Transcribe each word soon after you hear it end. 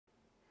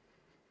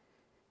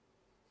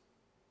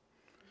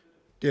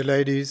Dear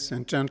ladies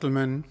and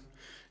gentlemen,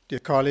 dear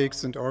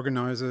colleagues and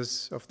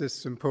organizers of this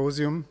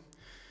symposium,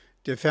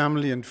 dear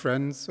family and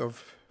friends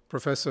of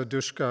Professor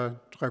Duška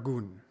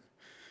Dragun.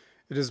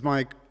 It is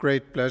my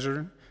great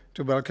pleasure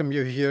to welcome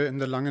you here in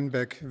the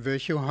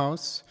Langenbeck-Virchow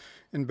House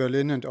in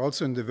Berlin and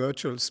also in the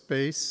virtual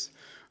space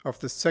of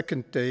the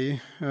second day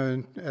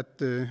of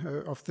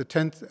the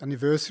 10th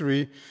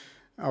anniversary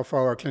of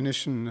our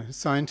clinician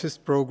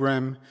scientist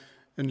program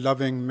in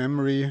loving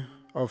memory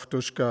of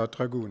Duška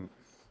Dragun.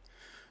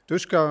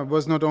 Duška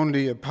was not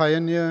only a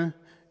pioneer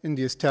in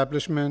the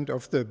establishment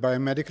of the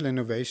Biomedical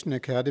Innovation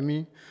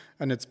Academy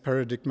and its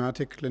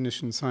paradigmatic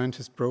clinician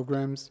scientist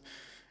programs.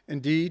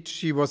 Indeed,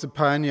 she was a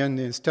pioneer in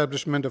the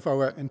establishment of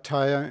our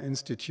entire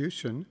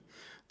institution,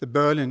 the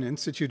Berlin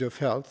Institute of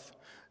Health,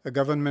 a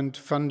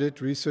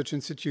government-funded research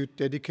institute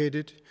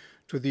dedicated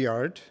to the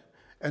art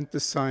and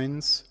the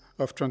science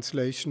of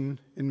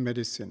translation in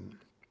medicine.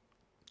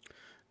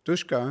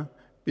 Duška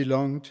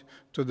belonged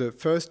to the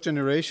first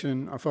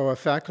generation of our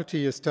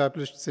faculty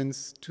established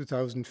since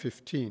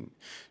 2015.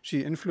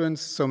 She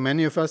influenced so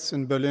many of us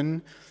in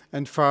Berlin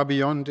and far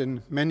beyond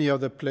in many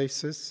other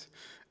places,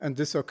 and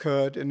this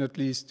occurred in at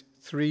least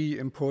 3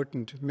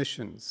 important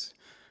missions: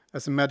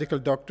 as a medical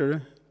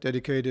doctor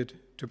dedicated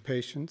to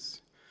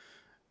patients,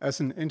 as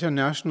an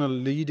international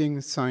leading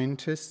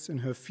scientist in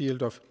her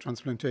field of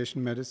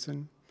transplantation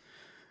medicine,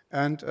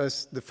 and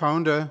as the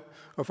founder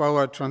of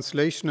our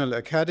Translational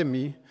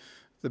Academy,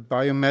 the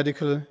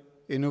Biomedical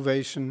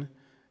Innovation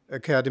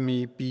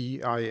Academy,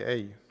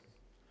 BIA.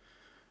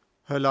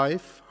 Her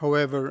life,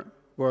 however,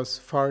 was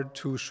far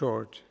too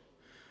short,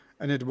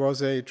 and it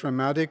was a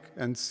dramatic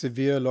and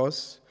severe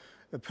loss,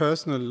 a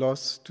personal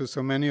loss to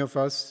so many of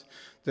us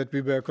that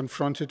we were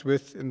confronted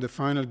with in the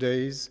final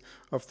days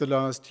of the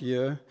last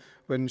year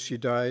when she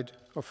died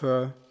of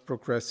her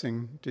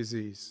progressing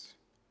disease.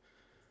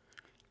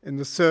 In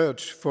the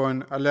search for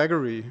an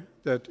allegory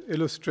that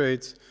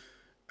illustrates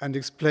and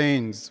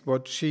explains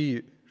what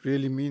she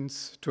really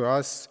means to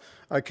us,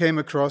 I came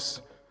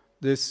across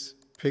this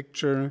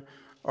picture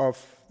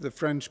of the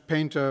French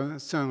painter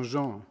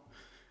Saint-Jean,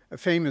 a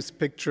famous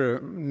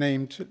picture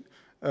named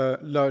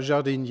La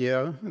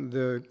Jardinière,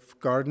 the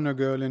gardener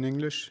girl in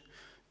English,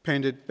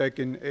 painted back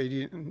in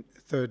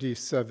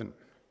 1837.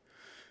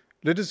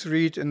 Let us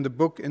read in the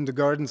book In the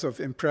Gardens of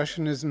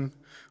Impressionism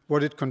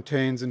what it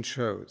contains and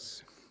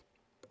shows.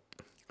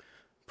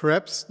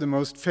 Perhaps the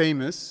most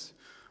famous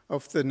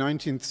of the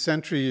 19th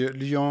century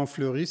Lion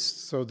fleuristes,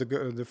 so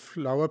the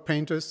flower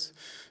painters,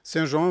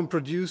 Saint-Jean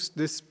produced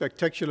this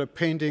spectacular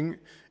painting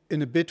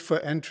in a bid for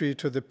entry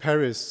to the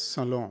Paris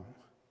Salon.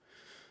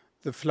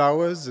 The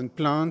flowers and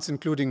plants,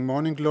 including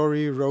morning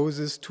glory,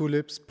 roses,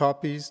 tulips,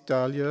 poppies,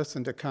 dahlias,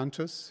 and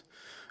acanthus,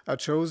 are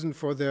chosen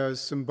for their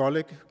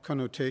symbolic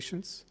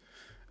connotations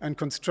and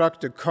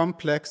construct a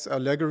complex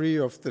allegory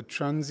of the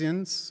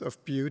transience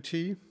of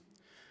beauty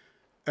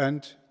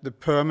and the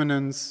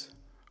permanence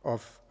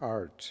of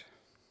art.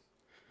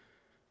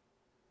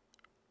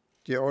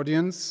 Dear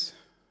audience,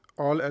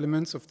 all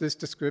elements of this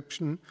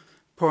description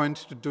point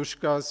to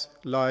Duška's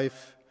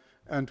life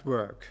and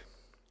work.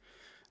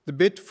 The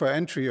bid for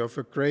entry of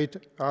a great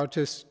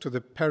artist to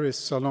the Paris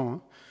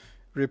Salon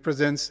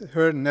represents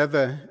her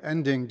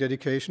never-ending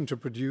dedication to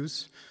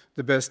produce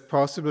the best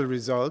possible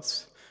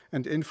results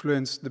and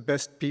influence the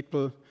best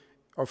people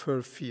of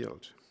her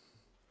field.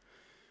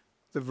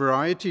 The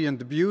variety and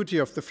the beauty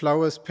of the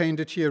flowers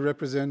painted here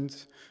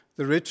represent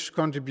the rich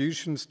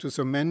contributions to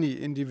so many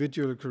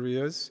individual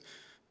careers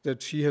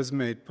that she has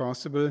made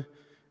possible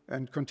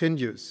and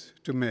continues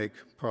to make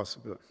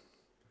possible.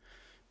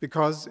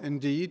 Because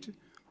indeed,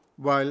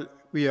 while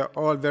we are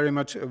all very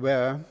much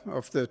aware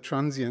of the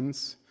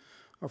transience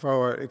of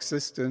our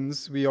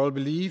existence, we all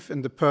believe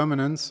in the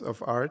permanence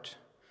of art,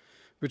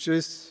 which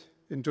is,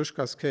 in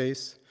Duška's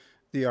case,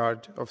 the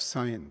art of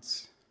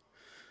science.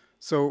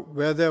 So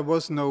where there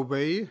was no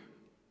way,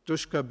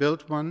 Duška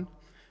built one,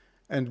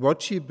 and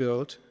what she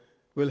built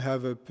will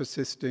have a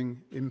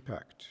persisting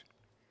impact.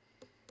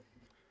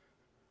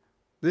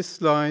 This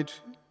slide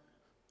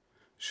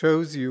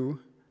shows you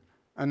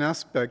an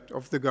aspect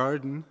of the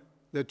garden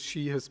that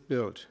she has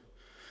built,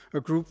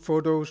 a group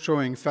photo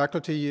showing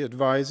faculty,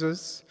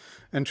 advisors,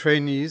 and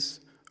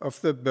trainees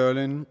of the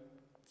Berlin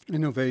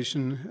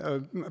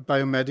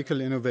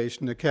Biomedical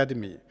Innovation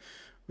Academy.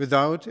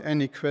 Without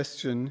any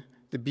question,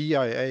 the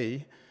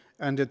BIA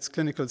and its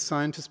clinical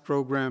scientist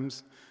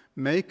programs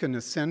make an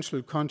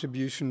essential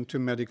contribution to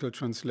medical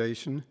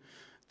translation,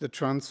 the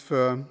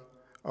transfer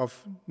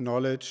of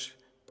knowledge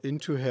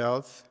into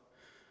health,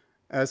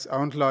 as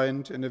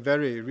outlined in a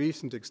very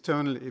recent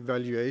external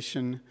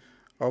evaluation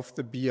of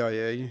the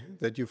BIA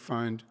that you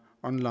find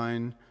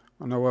online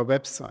on our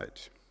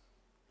website.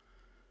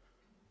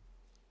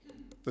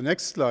 The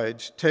next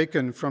slide,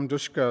 taken from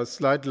Duška's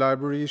slide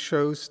library,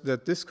 shows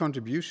that this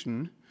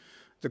contribution,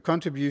 the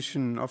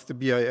contribution of the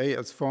BIA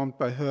as formed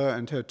by her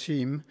and her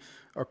team,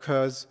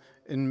 occurs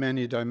in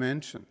many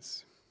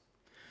dimensions.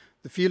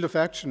 The field of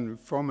action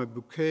form a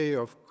bouquet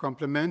of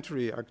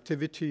complementary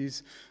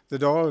activities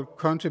that all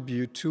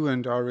contribute to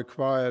and are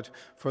required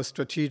for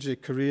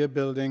strategic career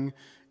building,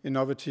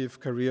 innovative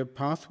career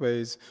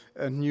pathways,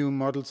 and new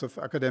models of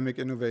academic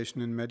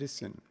innovation in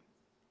medicine.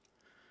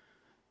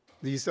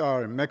 These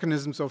are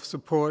mechanisms of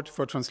support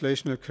for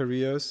translational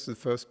careers, the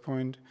first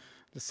point.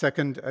 The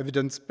second,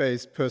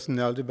 evidence-based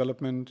personnel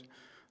development.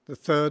 The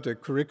third, a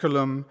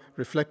curriculum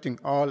reflecting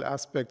all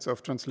aspects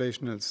of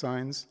translational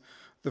science.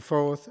 The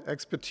fourth,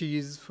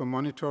 expertise for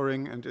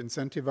monitoring and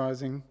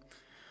incentivizing.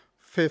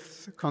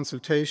 Fifth,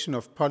 consultation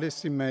of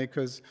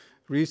policymakers,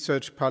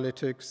 research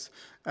politics,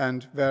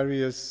 and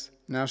various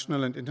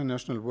national and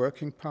international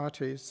working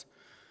parties.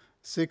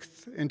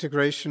 Sixth,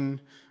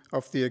 integration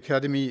of the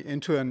academy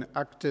into an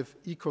active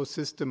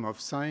ecosystem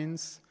of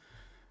science.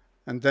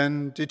 And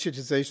then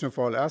digitization of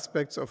all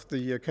aspects of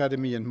the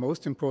academy, and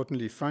most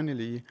importantly,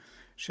 finally,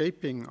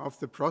 shaping of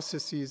the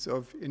processes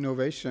of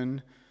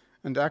innovation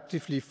and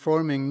actively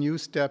forming new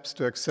steps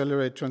to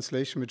accelerate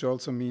translation, which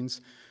also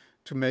means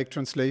to make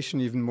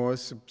translation even more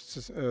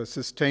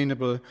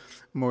sustainable,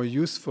 more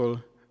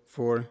useful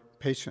for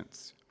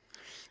patients.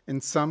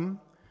 In sum,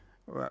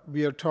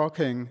 we are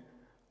talking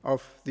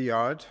of the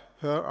art,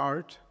 her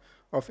art,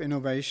 of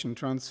innovation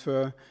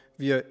transfer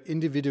via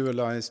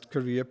individualized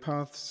career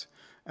paths,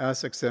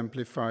 as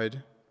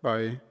exemplified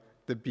by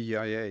the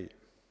BIA.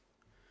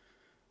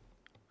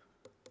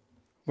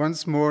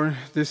 Once more,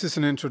 this is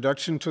an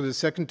introduction to the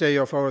second day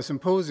of our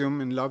symposium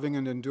in loving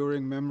and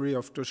enduring memory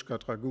of Dushka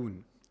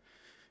Dragun.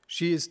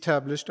 She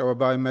established our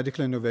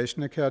Biomedical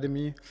Innovation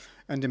Academy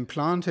and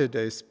implanted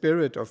a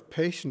spirit of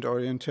patient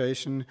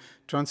orientation,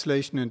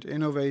 translation, and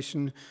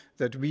innovation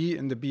that we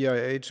in the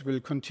BIH will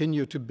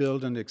continue to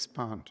build and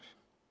expand.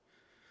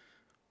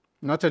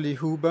 Natalie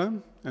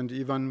Huber and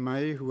Ivan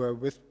May, who are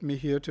with me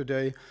here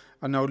today,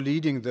 are now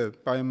leading the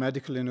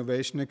Biomedical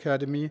Innovation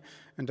Academy,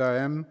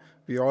 and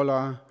we all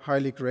are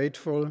highly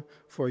grateful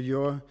for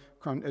your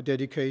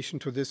dedication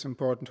to this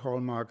important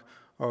hallmark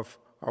of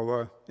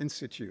our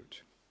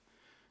institute.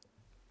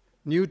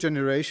 New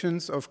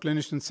generations of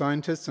clinician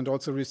scientists and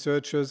also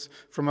researchers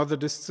from other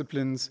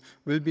disciplines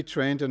will be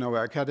trained in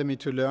our academy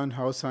to learn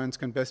how science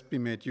can best be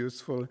made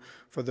useful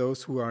for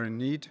those who are in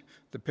need,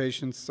 the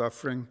patients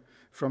suffering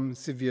from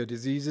severe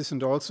diseases,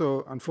 and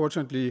also,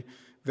 unfortunately,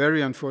 very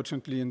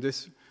unfortunately in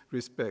this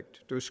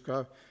respect,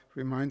 Dushka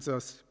reminds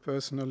us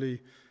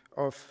personally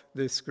of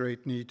this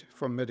great need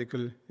for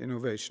medical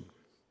innovation.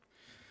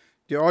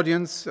 The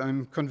audience,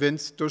 I'm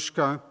convinced,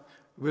 Dushka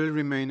will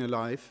remain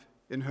alive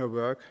in her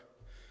work.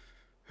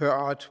 Her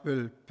art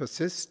will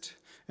persist,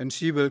 and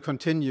she will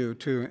continue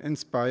to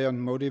inspire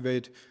and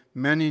motivate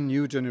many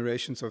new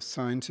generations of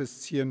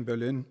scientists here in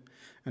Berlin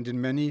and in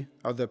many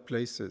other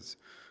places.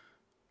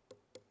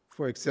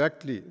 For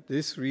exactly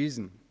this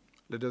reason,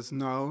 let us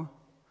now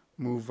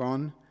move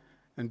on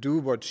and do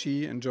what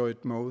she enjoyed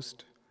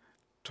most,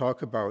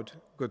 talk about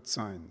good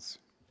science.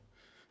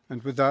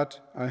 And with that,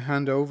 I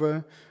hand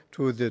over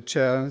to the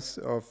chairs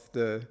of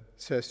the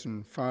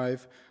session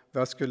 5,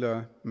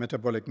 Vascular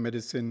Metabolic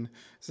Medicine,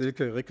 Silke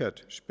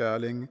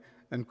Rickert-Sperling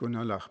and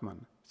Gunnar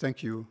Lachmann.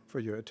 Thank you for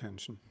your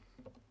attention.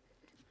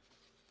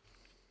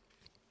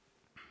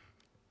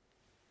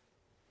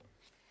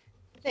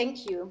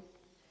 Thank you.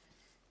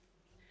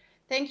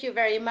 Thank you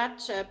very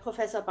much,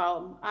 Professor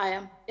Baum.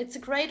 It's a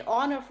great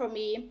honor for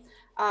me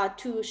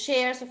to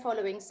share the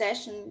following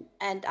session.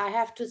 And I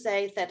have to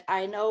say that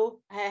I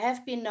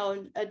have been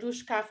known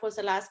Dushka for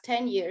the last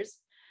 10 years.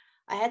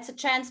 I had the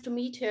chance to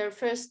meet her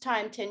first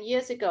time 10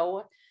 years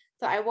ago.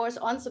 So I was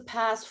on the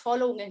path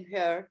following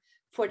her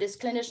for this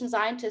clinician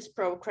scientist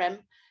program.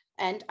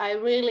 And I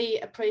really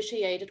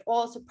appreciated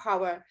all the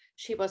power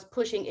she was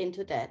pushing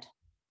into that.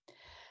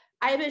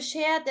 I will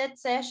share that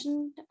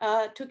session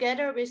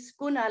together with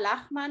Gunnar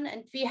Lachmann,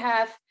 and we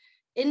have,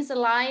 in the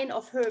line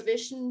of her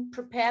vision,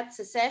 prepared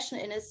the session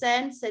in a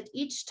sense that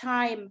each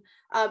time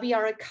we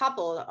are a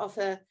couple of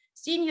a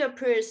senior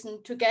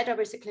person together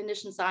with a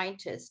clinician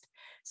scientist.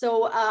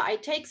 So I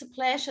take the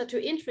pleasure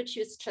to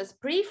introduce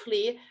just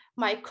briefly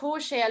my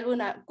co-chair,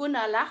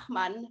 Gunnar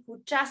Lachmann,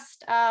 who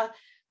just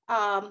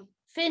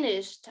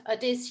finished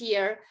this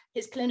year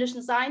his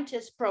clinician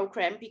scientist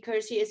program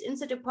because he is in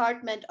the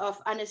Department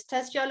of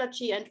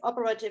Anesthesiology and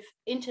Operative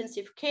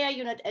Intensive Care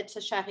Unit at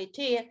the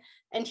Charité,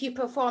 and he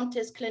performed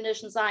his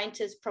clinician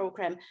scientist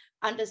program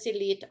under the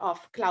lead of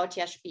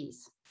Claudia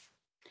Spies.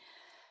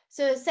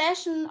 The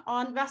session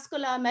on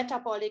vascular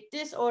metabolic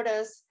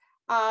disorders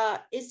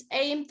is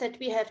aimed that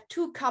we have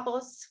two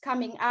couples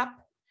coming up.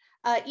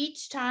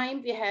 Each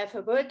time we have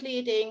a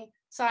world-leading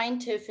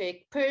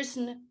scientific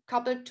person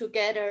coupled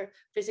together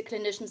with a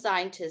clinician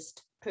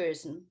scientist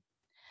person.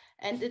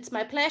 And it's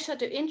my pleasure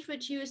to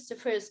introduce the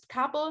first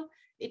couple.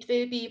 It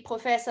will be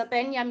Professor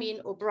Benjamin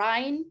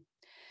O'Brien.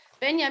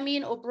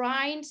 Benjamin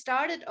O'Brien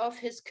started off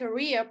his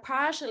career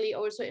partially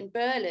also in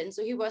Berlin.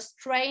 So he was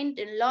trained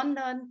in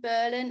London,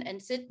 Berlin,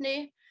 and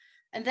Sydney.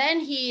 And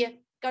then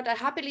he got a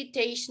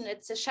habilitation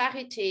at the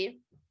Charité.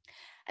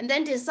 and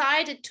then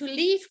decided to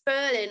leave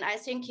Berlin. I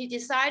think he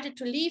decided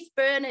to leave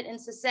Berlin in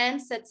the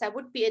sense that there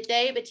would be a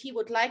day that he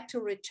would like to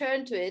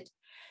return to it.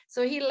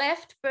 So he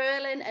left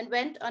Berlin and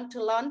went on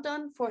to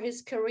London for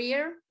his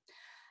career.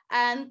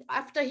 And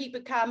after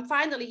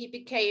finally he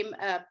became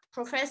a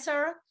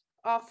professor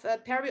of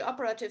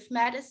perioperative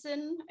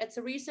medicine at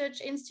the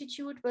Research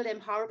Institute, William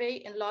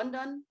Harvey in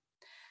London.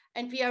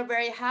 And we are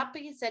very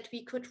happy that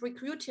we could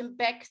recruit him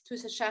back to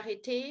the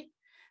Charité.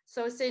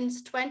 So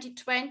since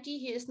 2020,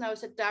 he is now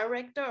the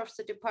director of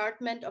the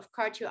Department of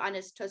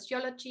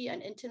Cardio-Anesthesiology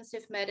and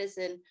Intensive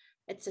Medicine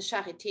at the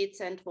Charité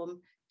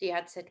Zentrum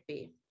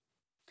DHZB.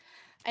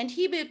 And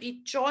he will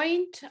be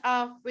joined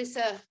with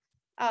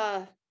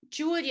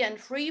Julian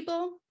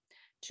Friebel.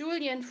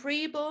 Julian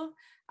Friebel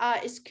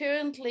is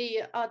currently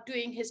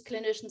doing his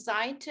clinician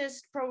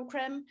scientist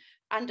program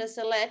under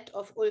the lead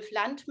of Ulf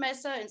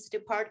Landmesser in the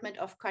Department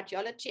of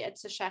Cardiology at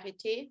the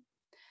Charité.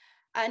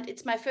 And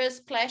it's my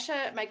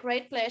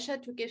great pleasure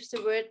to give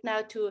the word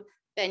now to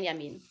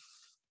Benjamin.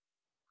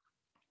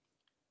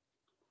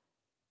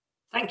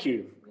 Thank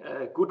you.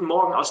 Guten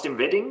Morgen aus dem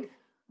Wedding,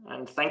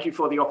 and thank you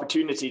for the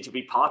opportunity to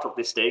be part of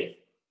this day.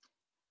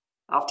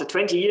 After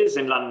 20 years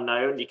in London,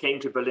 I only came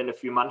to Berlin a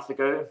few months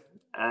ago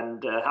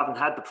and haven't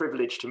had the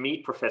privilege to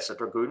meet Professor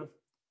Dragun.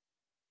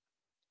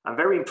 I'm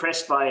very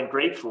impressed by and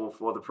grateful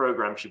for the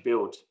program she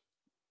built.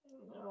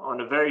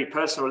 On a very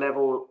personal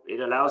level, it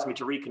allows me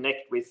to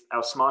reconnect with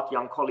our smart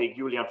young colleague,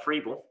 Julian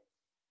Friebel.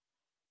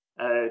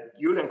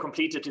 Julian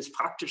completed his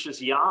praktisches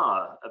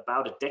Jahr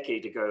about a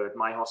decade ago at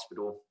my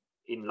hospital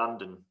in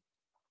London.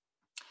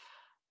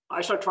 I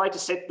shall try to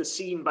set the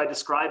scene by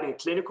describing a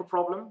clinical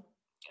problem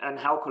and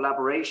how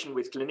collaboration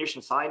with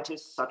clinician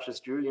scientists such as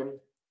Julian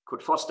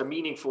could foster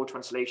meaningful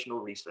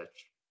translational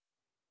research.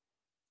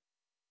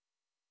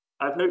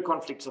 I have no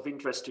conflicts of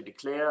interest to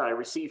declare. I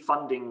receive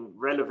funding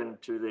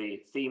relevant to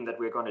the theme that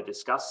we're going to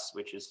discuss,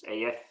 which is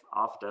AF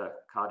after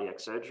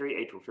cardiac surgery,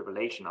 atrial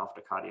fibrillation after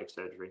cardiac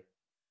surgery.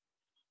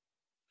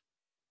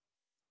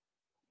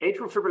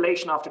 Atrial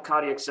fibrillation after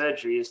cardiac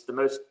surgery is the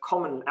most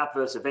common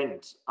adverse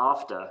event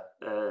after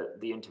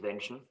the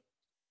intervention,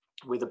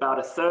 with about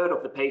a third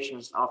of the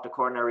patients after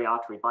coronary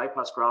artery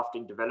bypass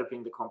grafting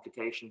developing the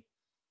complication.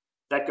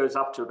 That goes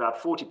up to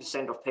about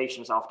 40% of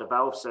patients after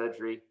valve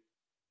surgery.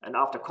 And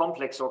after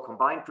complex or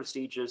combined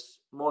procedures,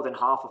 more than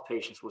half of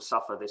patients will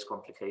suffer this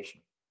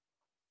complication.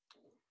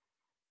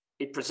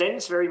 It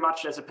presents very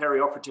much as a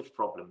perioperative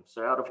problem.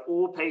 So out of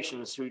all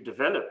patients who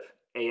develop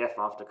AF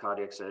after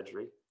cardiac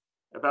surgery,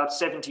 about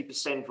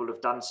 70% will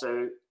have done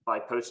so by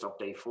post-op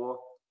day 4.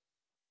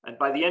 And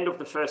by the end of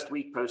the first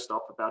week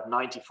post-op, about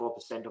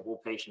 94% of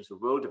all patients who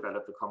will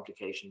develop the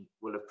complication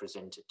will have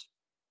presented.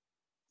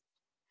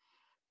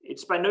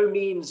 It's by no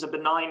means a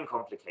benign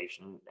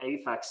complication.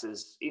 AFAX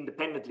is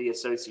independently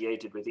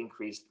associated with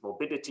increased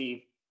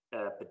morbidity,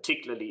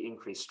 particularly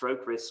increased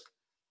stroke risk,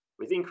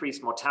 with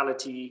increased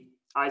mortality,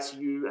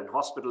 ICU and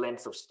hospital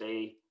length of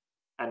stay,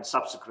 and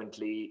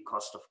subsequently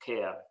cost of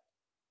care.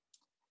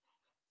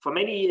 For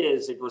many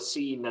years, it was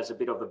seen as a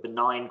bit of a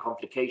benign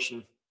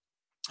complication.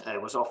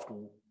 It was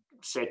often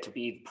said to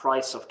be the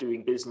price of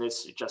doing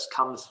business. It just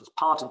comes as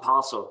part and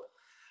parcel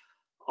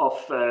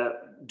of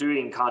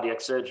doing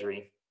cardiac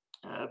surgery.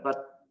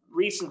 But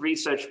recent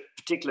research,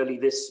 particularly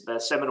this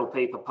seminal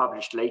paper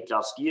published late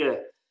last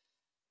year,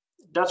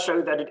 does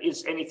show that it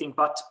is anything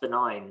but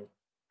benign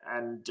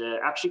and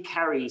actually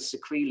carries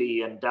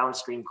sequelae and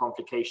downstream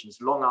complications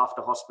long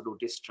after hospital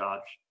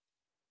discharge.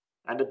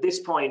 And at this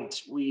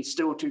point, we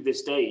still to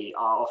this day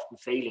are often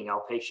failing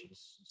our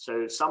patients.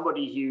 So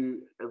somebody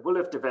who will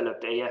have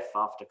developed AF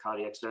after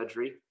cardiac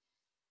surgery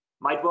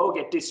might well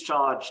get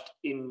discharged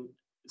in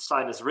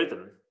sinus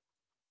rhythm,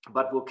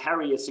 but will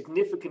carry a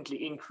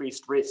significantly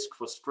increased risk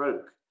for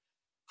stroke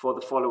for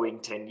the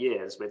following 10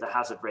 years with a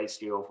hazard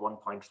ratio of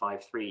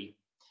 1.53.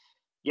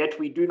 Yet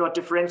we do not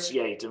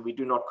differentiate and we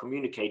do not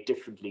communicate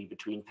differently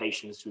between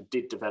patients who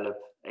did develop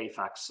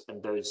AFAX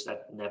and those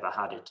that never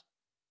had it.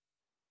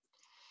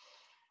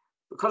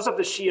 Because of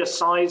the sheer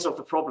size of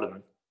the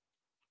problem,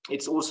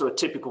 it's also a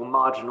typical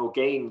marginal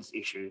gains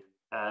issue.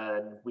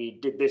 And we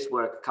did this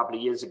work a couple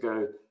of years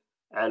ago,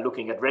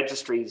 looking at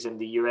registries in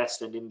the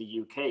US and in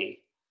the UK.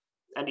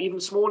 And even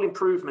small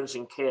improvements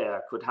in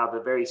care could have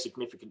a very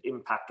significant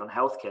impact on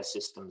healthcare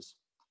systems.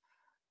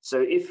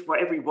 So if for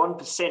every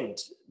 1%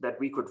 that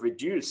we could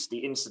reduce the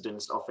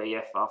incidence of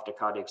AF after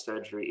cardiac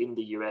surgery in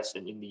the US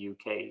and in the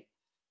UK,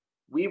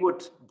 we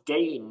would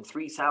gain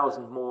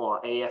 3,000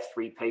 more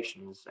AF-free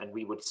patients and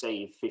we would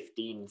save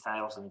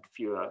 15,000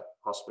 fewer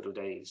hospital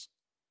days.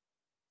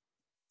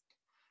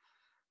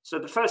 So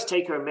the first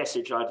take-home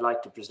message I'd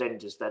like to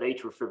present is that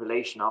atrial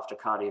fibrillation after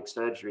cardiac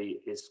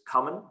surgery is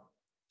common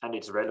and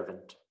it's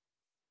relevant.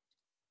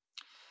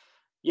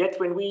 Yet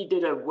when we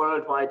did a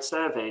worldwide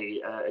survey,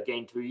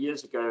 again 2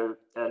 years ago,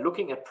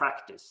 looking at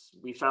practice,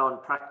 we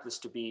found practice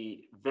to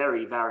be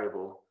very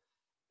variable.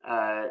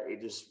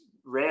 It is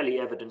rarely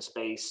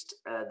evidence-based.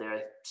 There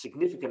are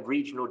significant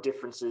regional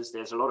differences.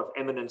 There's a lot of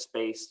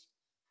eminence-based,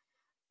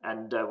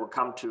 and we'll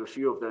come to a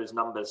few of those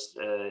numbers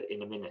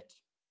in a minute.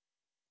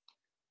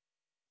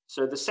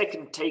 So the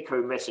second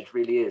take-home message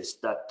really is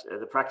that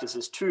the practice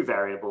is too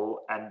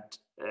variable, and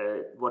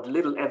what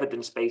little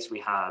evidence base we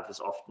have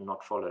is often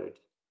not followed.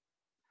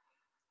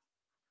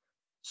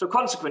 So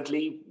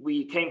consequently,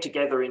 we came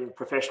together in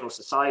professional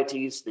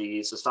societies,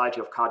 the Society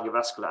of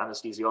Cardiovascular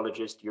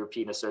Anesthesiologists,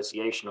 European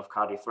Association of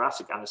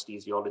Cardiothoracic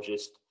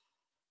Anesthesiologists,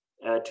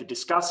 to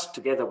discuss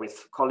together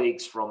with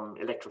colleagues from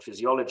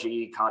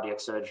electrophysiology, cardiac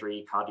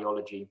surgery,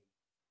 cardiology,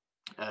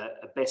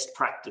 a best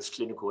practice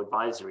clinical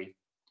advisory.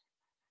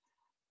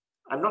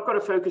 I'm not going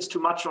to focus too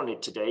much on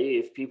it today.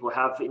 If people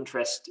have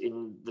interest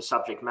in the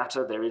subject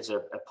matter, there is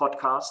a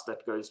podcast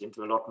that goes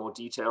into a lot more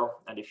detail.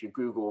 And if you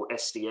Google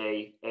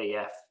SCA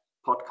AF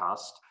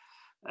podcast,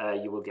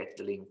 you will get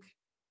the link.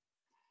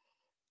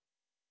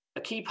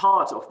 A key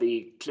part of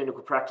the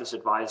clinical practice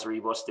advisory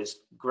was this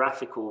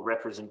graphical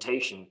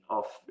representation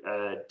of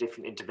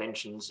different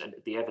interventions and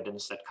the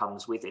evidence that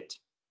comes with it.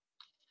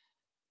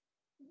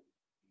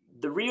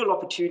 The real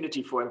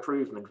opportunity for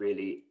improvement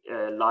really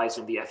lies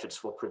in the efforts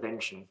for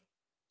prevention.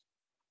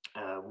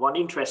 One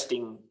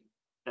interesting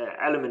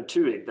element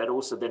to it that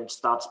also then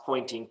starts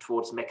pointing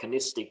towards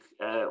mechanistic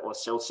or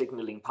cell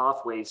signaling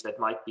pathways that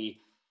might be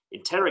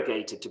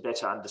interrogated to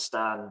better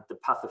understand the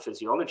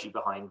pathophysiology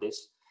behind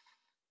this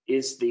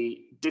is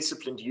the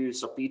disciplined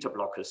use of beta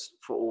blockers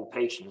for all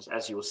patients.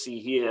 As you'll see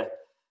here,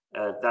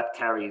 that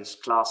carries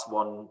class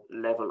 1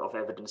 level of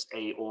evidence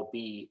A or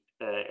B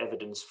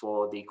evidence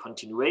for the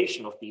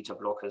continuation of beta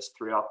blockers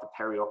throughout the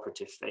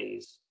perioperative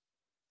phase.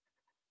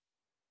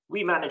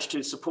 We managed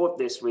to support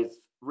this with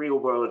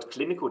real-world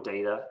clinical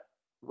data,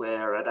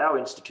 where at our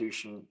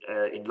institution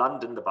in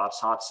London, the Barts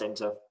Heart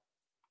Centre,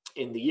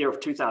 in the year of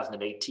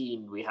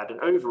 2018, we had an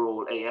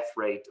overall AF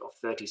rate of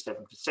 37%.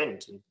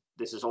 And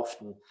this is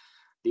often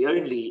the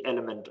only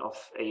element of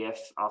AF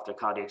after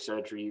cardiac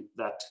surgery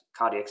that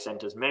cardiac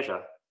centers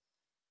measure.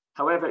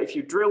 However, if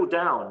you drill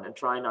down and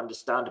try and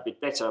understand a bit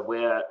better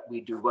where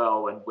we do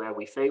well and where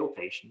we fail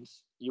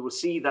patients, you will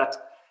see that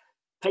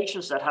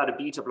patients that had a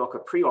beta blocker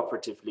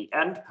preoperatively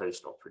and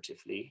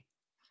postoperatively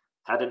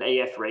had an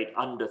AF rate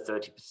under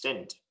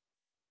 30%.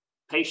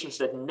 Patients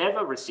that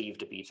never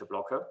received a beta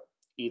blocker,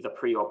 either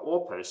pre-op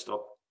or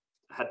post-op,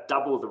 had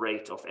double the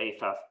rate of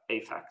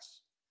AFACs.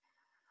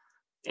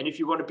 And if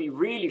you want to be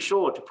really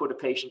sure to put a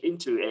patient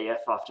into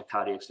AF after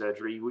cardiac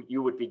surgery,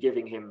 you would be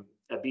giving him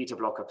a beta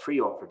blocker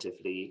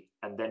preoperatively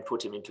and then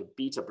put him into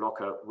beta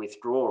blocker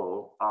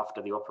withdrawal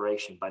after the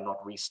operation by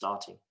not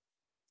restarting.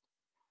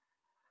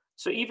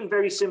 So even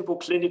very simple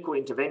clinical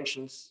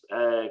interventions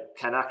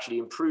can actually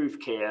improve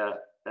care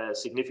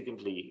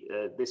significantly.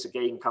 This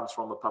again comes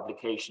from a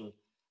publication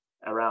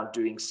around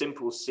doing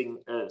simple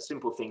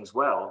things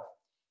well.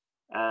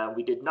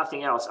 We did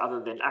nothing else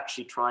other than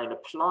actually try and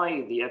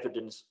apply the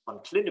evidence on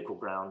clinical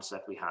grounds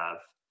that we have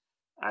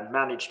and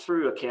managed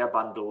through a care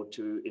bundle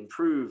to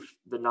improve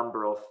the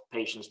number of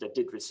patients that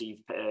did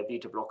receive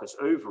beta blockers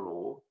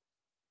overall,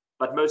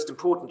 but most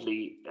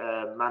importantly,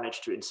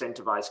 managed to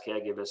incentivize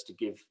caregivers to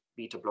give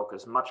beta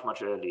blockers much,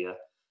 much earlier,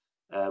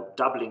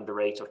 doubling the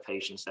rate of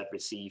patients that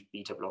receive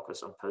beta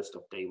blockers on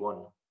post-op day 1.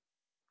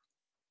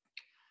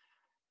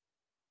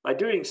 By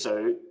doing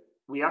so,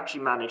 we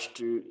actually managed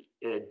to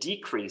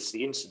decrease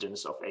the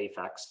incidence of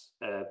AFACs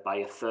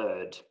by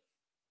 1/3.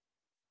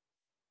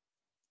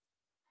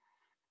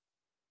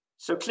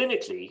 So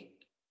clinically,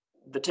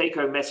 the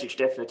take-home message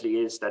definitely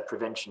is that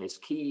prevention is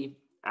key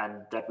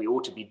and that we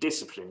ought to be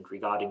disciplined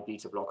regarding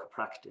beta blocker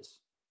practice.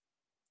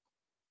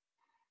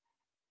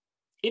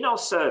 In our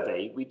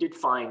survey, we did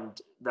find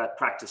that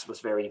practice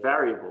was very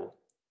variable.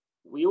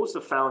 We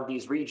also found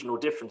these regional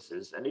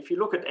differences. And if you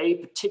look at a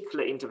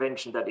particular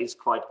intervention that is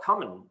quite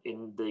common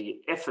in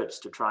the efforts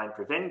to try and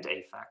prevent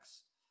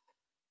AFACs,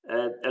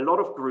 a lot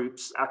of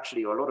groups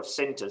actually, or a lot of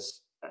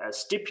centers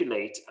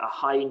stipulate a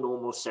high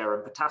normal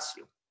serum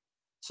potassium,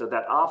 so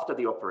that after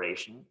the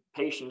operation,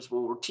 patients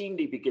will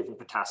routinely be given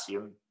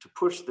potassium to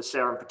push the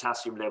serum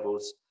potassium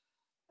levels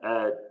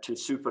to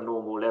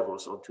supernormal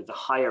levels or to the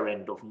higher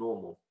end of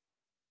normal.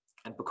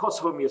 And because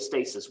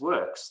homeostasis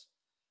works,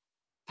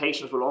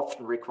 patients will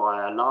often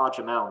require large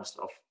amounts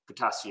of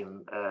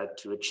potassium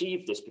to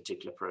achieve this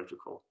particular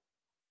protocol.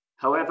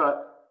 However,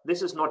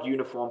 this is not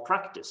uniform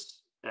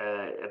practice.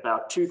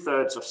 About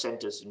 2/3 of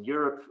centers in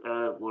Europe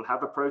will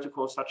have a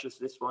protocol such as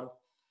this one.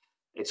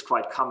 It's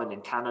quite common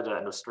in Canada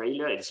and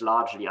Australia. It's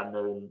largely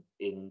unknown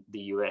in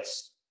the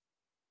US.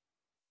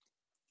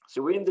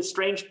 So we're in the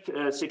strange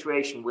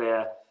situation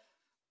where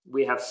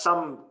we have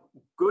some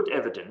good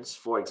evidence,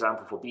 for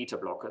example, for beta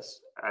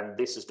blockers, and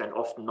this is then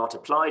often not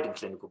applied in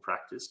clinical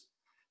practice.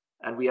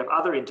 And we have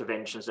other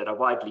interventions that are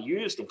widely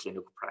used in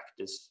clinical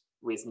practice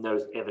with no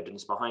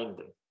evidence behind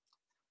them.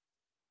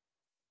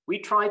 We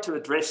tried to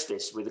address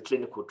this with a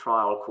clinical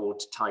trial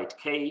called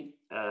TIDE-K,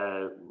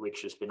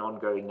 which has been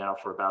ongoing now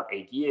for about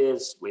 8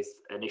 years, with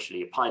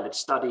initially a pilot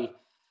study.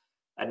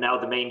 And now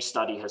the main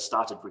study has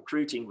started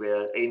recruiting.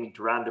 We're aiming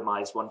to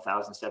randomize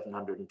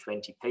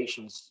 1,720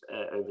 patients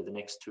over the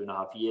next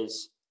 2.5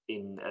 years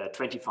in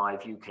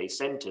 25 UK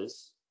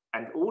centers.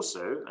 And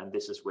also, and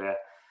this is where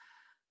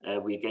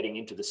we're getting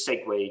into the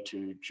segue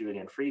to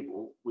Julian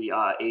Friebel, we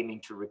are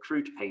aiming to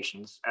recruit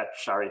patients at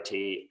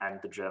Charité and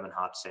the German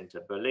Heart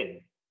Center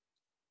Berlin.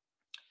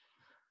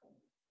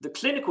 The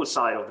clinical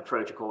side of the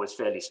protocol is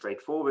fairly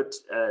straightforward.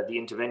 The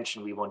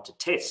intervention we want to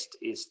test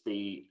is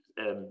the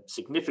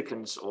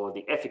significance or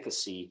the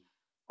efficacy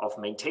of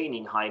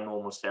maintaining high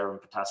normal serum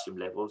potassium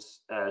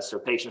levels. So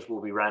patients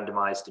will be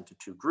randomized into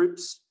 2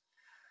 groups,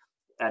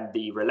 and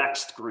the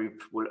relaxed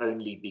group will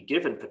only be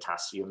given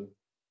potassium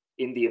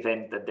in the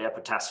event that their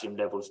potassium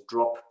levels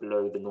drop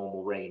below the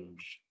normal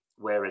range,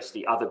 whereas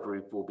the other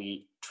group will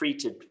be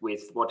treated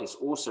with what is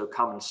also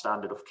common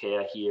standard of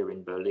care here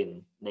in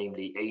Berlin,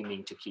 namely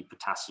aiming to keep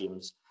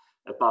potassiums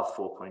above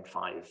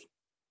 4.5.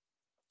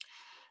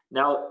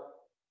 Now,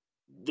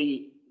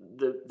 the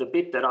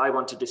bit that I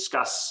want to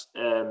discuss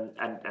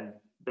and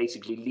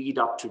basically lead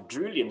up to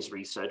Julian's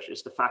research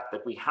is the fact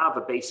that we have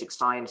a basic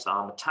science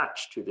arm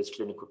attached to this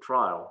clinical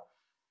trial.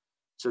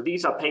 So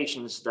these are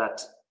patients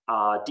that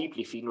are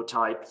deeply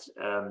phenotyped.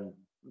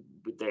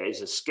 There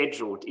is a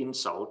scheduled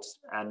insult,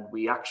 and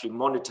we actually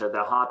monitor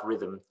their heart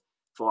rhythm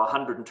for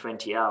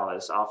 120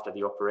 hours after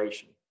the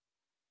operation.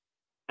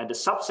 And a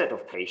subset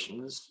of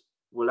patients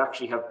will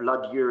actually have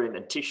blood, urine,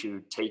 and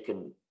tissue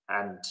taken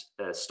and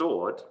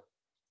stored.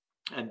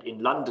 And in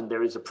London,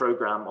 there is a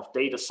program of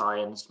data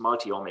science,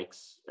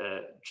 multiomics,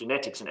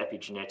 genetics and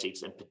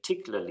epigenetics, and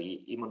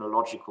particularly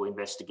immunological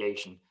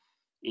investigation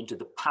into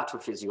the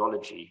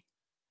pathophysiology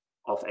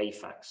of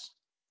AFACs.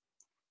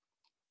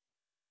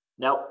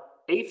 Now,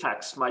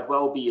 AFACs might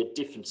well be a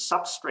different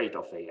substrate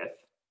of AF,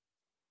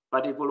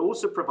 but it will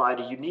also provide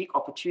a unique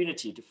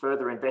opportunity to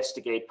further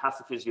investigate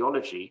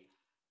pathophysiology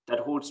that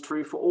holds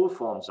true for all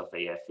forms of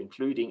AF,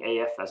 including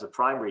AF as a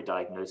primary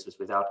diagnosis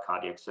without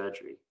cardiac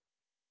surgery.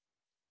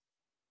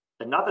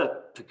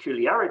 Another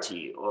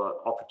peculiarity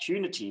or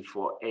opportunity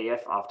for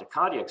AF after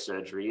cardiac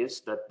surgery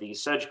is that the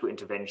surgical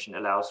intervention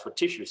allows for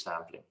tissue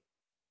sampling.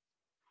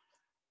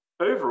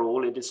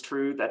 Overall, it is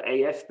true that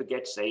AF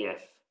begets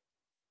AF.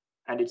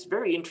 And it's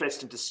very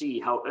interesting to see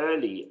how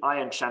early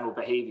ion channel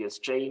behaviors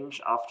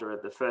change after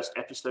the first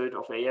episode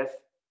of AF.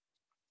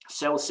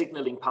 Cell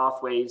signaling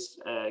pathways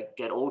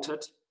get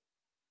altered.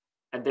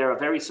 And there are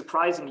very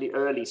surprisingly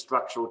early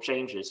structural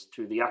changes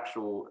to the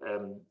actual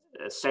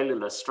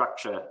cellular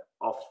structure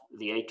of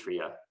the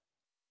atria.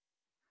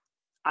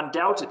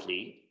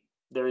 Undoubtedly,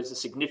 there is a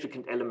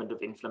significant element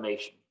of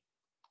inflammation.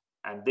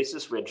 And this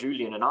is where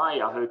Julian and I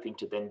are hoping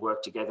to then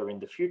work together in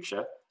the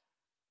future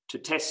to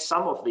test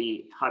some of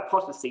the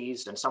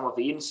hypotheses and some of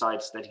the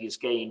insights that he's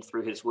gained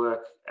through his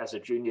work as a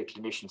junior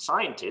clinician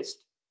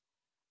scientist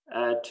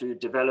to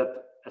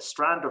develop a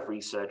strand of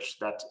research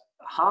that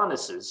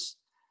harnesses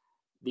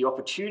the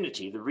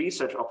opportunity, the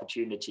research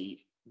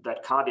opportunity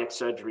that cardiac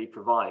surgery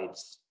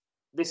provides.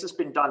 This has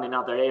been done in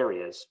other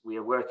areas. We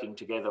are working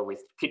together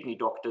with kidney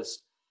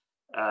doctors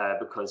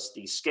because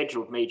the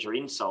scheduled major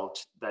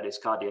insult, that is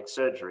cardiac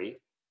surgery,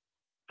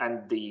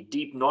 and the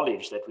deep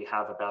knowledge that we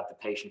have about the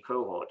patient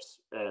cohorts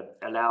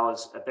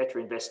allows a better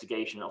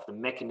investigation of the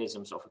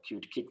mechanisms of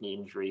acute kidney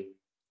injury.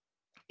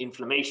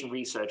 Inflammation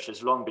research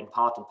has long been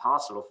part and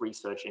parcel of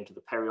research into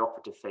the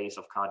perioperative phase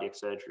of cardiac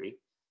surgery.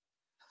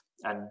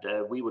 And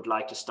we would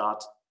like to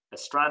start a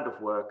strand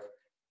of work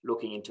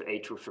looking into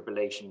atrial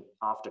fibrillation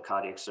after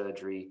cardiac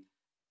surgery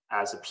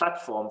as a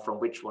platform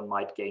from which one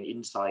might gain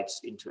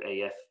insights into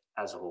AF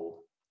as a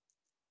whole.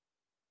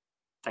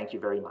 Thank you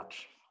very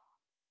much.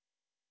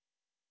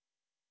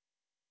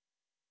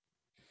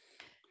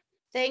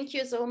 Thank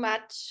you so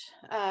much,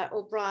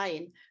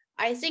 O'Brien.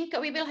 I think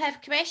we will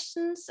have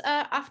questions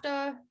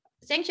after.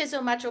 Thank you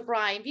so much,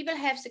 O'Brien. We will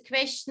have the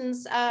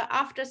questions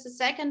after the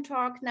second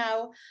talk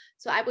now.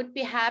 So I would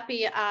be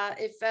happy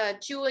if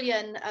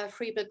Julian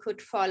Friebel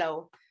could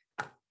follow.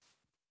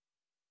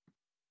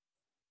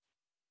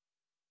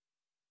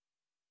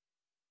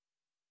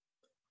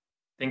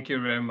 Thank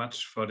you very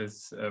much for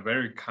this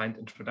very kind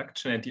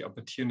introduction and the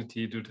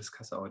opportunity to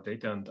discuss our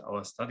data and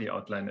our study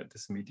outline at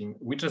this meeting.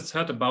 We just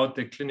heard about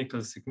the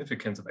clinical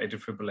significance of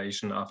atrial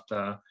fibrillation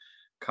after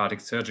cardiac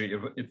surgery.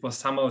 It was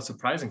somehow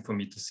surprising for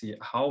me to see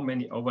how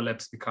many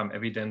overlaps become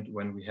evident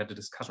when we had a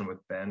discussion with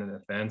Ben in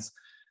advance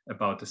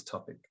about this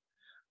topic.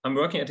 I'm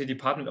working at the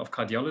Department of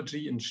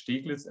Cardiology in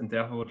Steglitz and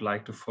therefore would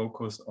like to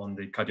focus on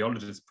the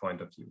cardiologist's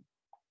point of view.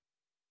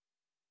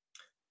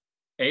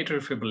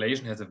 Atrial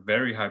fibrillation has a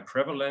very high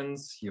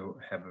prevalence, you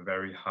have a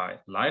very high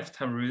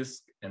lifetime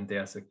risk, and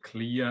there's a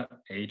clear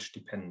age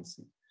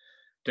dependency.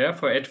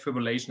 Therefore, atrial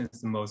fibrillation is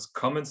the most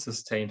common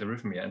sustained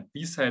arrhythmia, and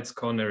besides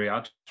coronary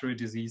artery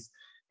disease,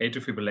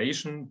 atrial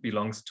fibrillation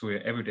belongs to your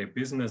everyday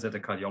business at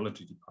the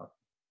cardiology department.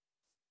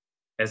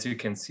 As you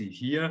can see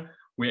here,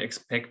 we're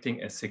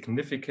expecting a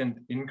significant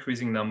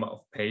increasing number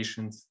of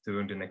patients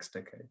during the next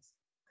decades.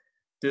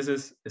 This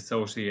is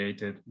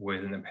associated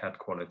with an impaired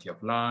quality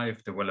of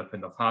life,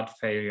 development of heart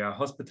failure,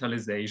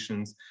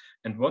 hospitalizations,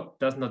 and what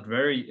does not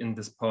vary in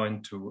this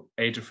point to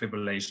atrial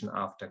fibrillation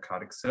after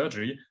cardiac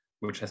surgery,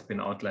 which has been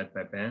outlined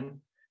by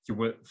Ben, you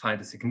will find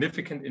a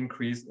significant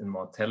increase in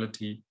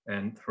mortality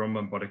and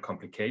thromboembolic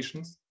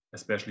complications,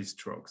 especially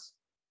strokes.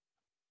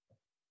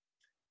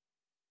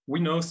 We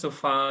know so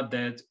far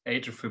that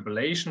atrial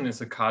fibrillation is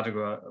a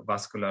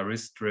cardiovascular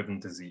risk-driven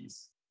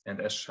disease.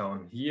 And as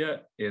shown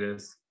here, it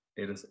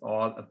is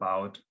all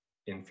about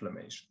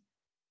inflammation.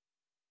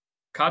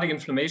 Cardiac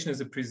inflammation is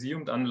a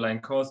presumed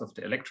underlying cause of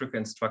the electrical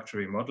and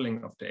structural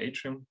remodeling of the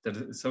atrium that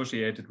is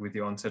associated with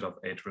the onset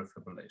of atrial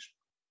fibrillation.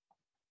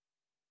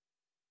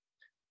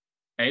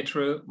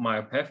 Atrial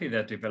myopathy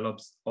that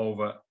develops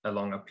over a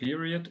longer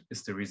period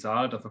is the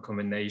result of a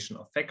combination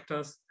of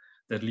factors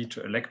that lead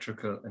to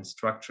electrical and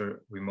structural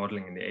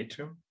remodeling in the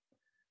atrium.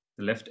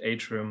 The left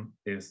atrium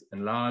is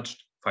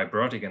enlarged,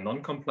 fibrotic, and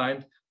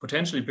non-compliant,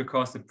 potentially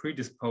because the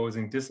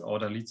predisposing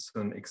disorder leads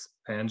to an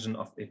expansion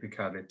of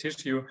epicardial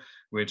tissue,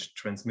 which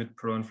transmit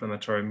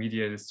pro-inflammatory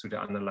mediators to the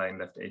underlying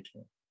left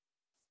atrium.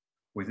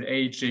 With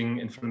aging,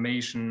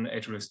 inflammation,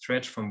 atrial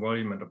stretch from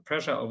volume and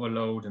pressure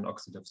overload, and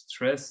oxidative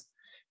stress,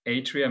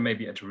 atria may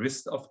be at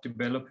risk of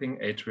developing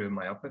atrial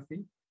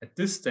myopathy. At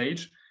this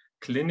stage,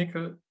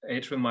 clinical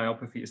atrial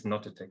myopathy is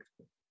not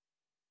detectable.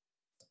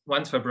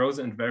 Once fibrosis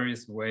and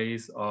various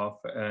ways of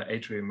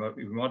atrial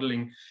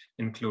remodeling,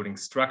 including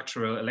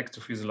structural,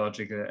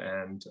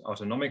 electrophysiological, and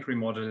autonomic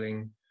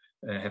remodeling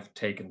have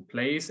taken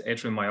place,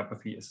 atrial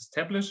myopathy is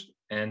established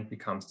and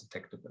becomes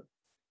detectable.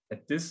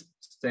 At this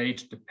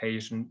stage, the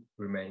patient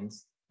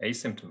remains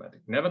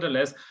asymptomatic.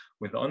 Nevertheless,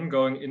 with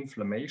ongoing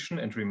inflammation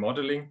and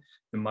remodeling,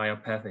 the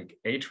myopathic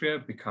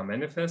atria become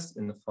manifest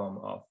in the form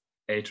of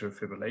atrial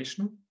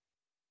fibrillation,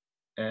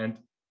 and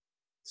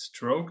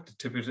stroke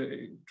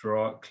typically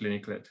draw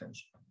clinical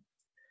attention.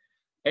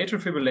 Atrial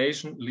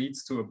fibrillation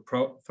leads to a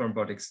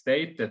prothrombotic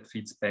state that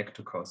feeds back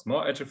to cause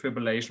more atrial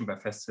fibrillation by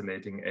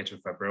facilitating atrial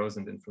fibrosis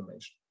and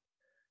inflammation.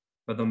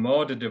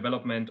 Furthermore, the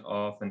development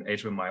of an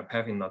atrial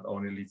myopathy not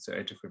only leads to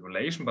atrial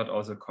fibrillation, but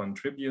also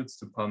contributes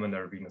to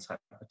pulmonary venous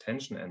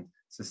hypertension and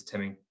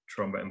systemic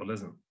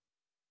thromboembolism.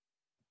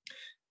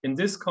 In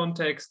this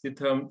context, the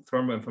term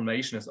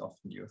thromboinflammation is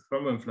often used.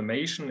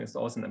 Thromboinflammation is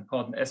also an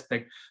important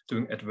aspect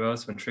during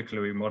adverse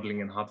ventricular remodeling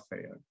in heart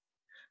failure.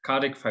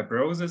 Cardiac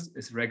fibrosis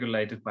is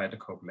regulated by the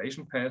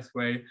coagulation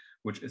pathway,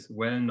 which is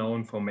well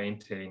known for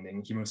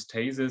maintaining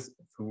hemostasis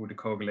through the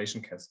coagulation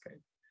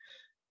cascade.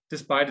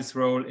 Despite its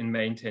role in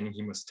maintaining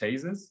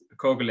hemostasis,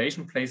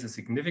 coagulation plays a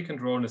significant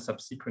role in the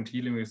subsequent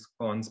healing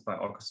response by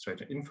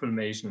orchestrating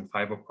inflammation and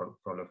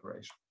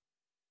fibroproliferation.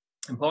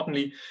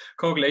 Importantly,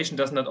 coagulation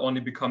does not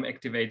only become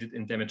activated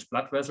in damaged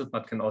blood vessels,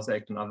 but can also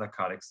act on other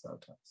cardiac cell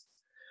types.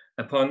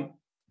 Upon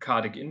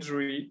cardiac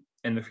injury,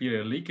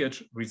 endothelial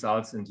leakage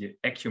results in the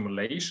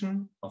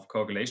accumulation of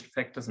coagulation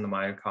factors in the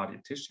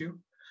myocardial tissue,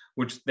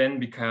 which then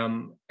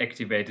become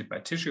activated by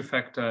tissue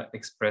factor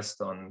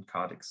expressed on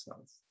cardiac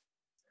cells,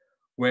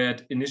 where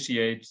it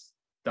initiates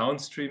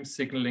downstream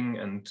signaling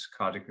and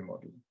cardiac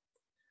remodeling.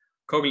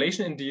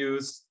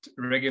 Coagulation-induced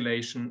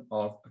regulation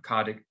of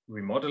cardiac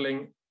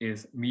remodeling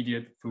is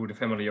mediated through the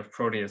family of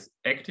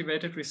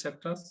protease-activated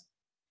receptors,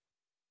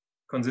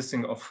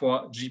 consisting of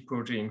 4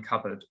 G-protein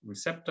coupled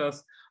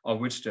receptors, of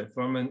which the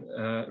thrombin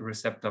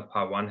receptor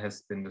PAR1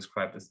 has been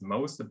described as the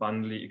most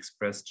abundantly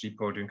expressed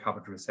G-protein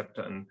coupled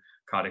receptor in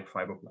cardiac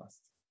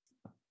fibroblasts.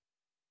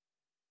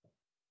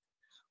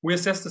 We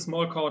assessed a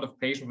small cohort of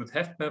patients with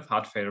HFpEF,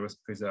 heart failure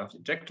with preserved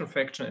ejection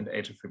fraction, and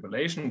atrial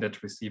fibrillation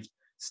that received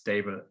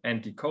stable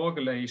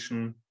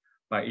anticoagulation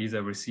by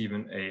either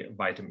receiving a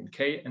vitamin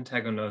K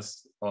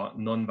antagonist or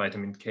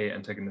non-vitamin K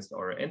antagonist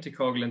or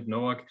anticoagulant,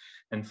 NOAC,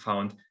 and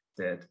found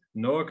that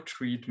NOAC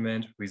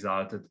treatment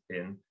resulted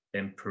in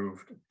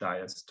improved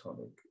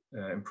diastolic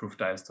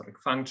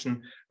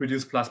function,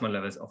 reduced plasma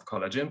levels of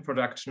collagen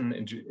production,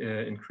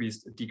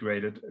 increased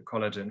degraded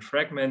collagen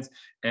fragments,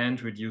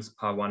 and reduced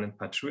PAR1 and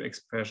PAR2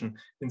 expression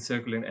in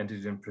circulating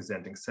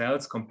antigen-presenting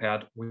cells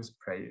compared with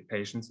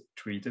patients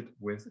treated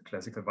with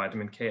classical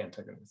vitamin K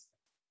antagonists.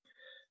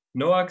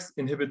 NOACs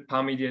inhibit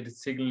PAR-mediated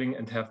signaling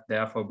and have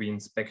therefore been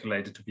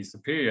speculated to be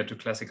superior to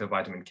classical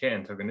vitamin K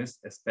antagonists,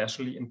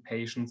 especially in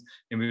patients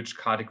in which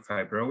cardiac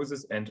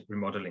fibrosis and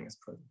remodeling is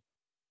present.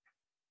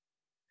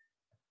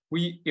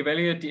 We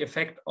evaluate the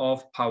effect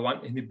of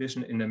PAR1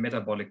 inhibition in a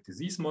metabolic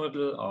disease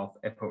model of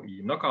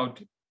ApoE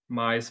knockout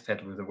mice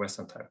fed with a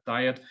Western type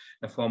diet,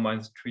 a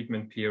 4-month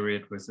treatment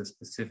period with a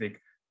specific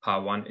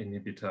PAR1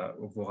 inhibitor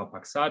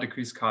Vorapaxar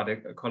decreased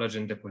cardiac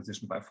collagen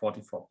deposition by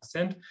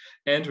 44%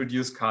 and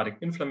reduced cardiac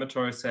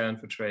inflammatory cell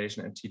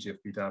infiltration and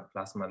TGF-beta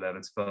plasma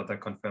levels, further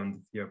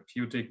confirmed the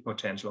therapeutic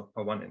potential of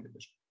PAR1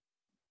 inhibition.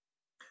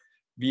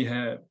 We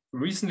have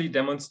recently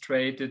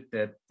demonstrated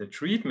that the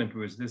treatment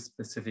with this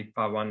specific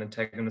PAR1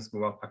 antagonist,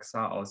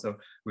 Vorapaxar, also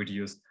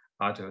reduced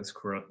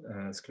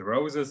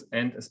arteriosclerosis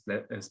and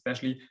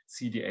especially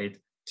CD8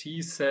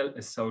 T cell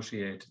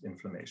associated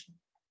inflammation.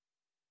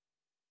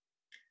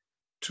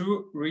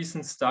 2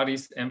 recent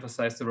studies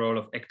emphasize the role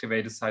of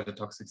activated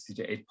cytotoxic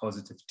CD8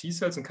 positive T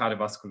cells in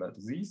cardiovascular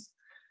disease.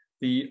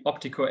 The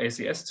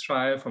OPTICO-ACS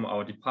trial from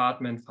our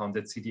department found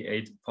that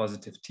CD8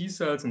 positive T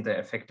cells and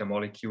their effector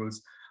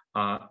molecules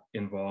are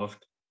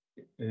involved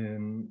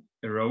in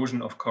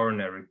erosion of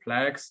coronary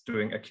plaques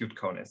during acute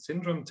coronary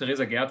syndrome.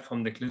 Teresa Gerd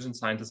from the Collision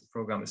Sciences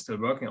program is still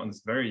working on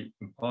this very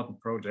important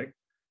project.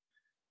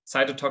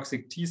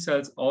 Cytotoxic T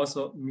cells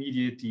also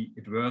mediate the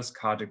adverse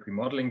cardiac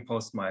remodeling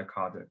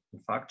post-myocardial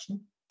infarction.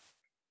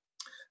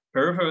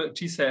 Peripheral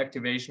T cell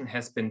activation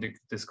has been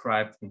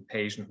described in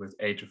patients with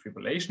atrial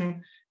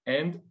fibrillation,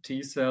 and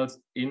T cells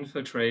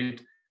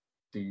infiltrate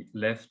the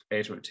left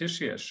atrial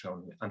tissue as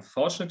shown here.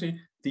 Unfortunately,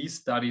 these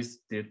studies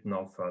did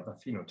no further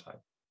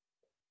phenotype.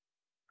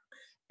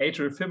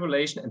 Atrial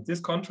fibrillation, and this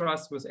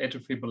contrasts with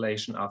atrial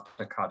fibrillation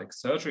after cardiac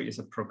surgery, is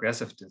a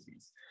progressive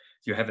disease.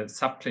 You have a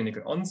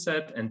subclinical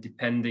onset, and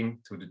depending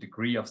to the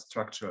degree of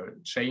structural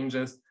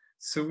changes,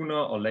 sooner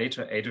or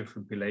later atrial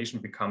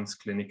fibrillation becomes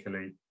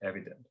clinically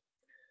evident.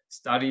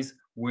 Studies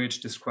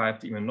which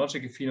describe the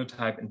immunological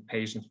phenotype in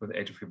patients with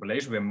atrial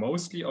fibrillation were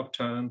mostly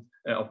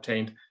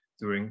obtained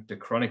during the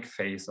chronic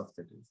phase of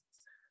the disease.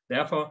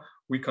 Therefore,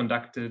 we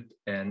conducted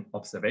an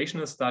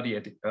observational study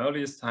at the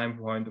earliest time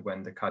point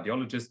when the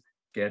cardiologists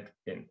get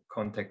in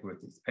contact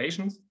with these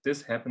patients.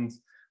 This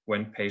happens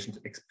when patients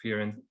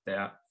experience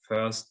their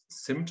first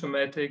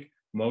symptomatic,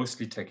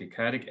 mostly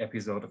tachycardic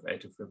episode of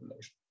atrial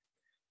fibrillation.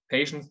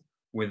 Patients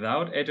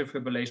without atrial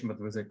fibrillation but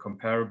with a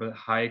comparable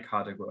high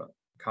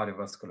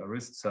cardiovascular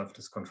risk served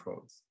as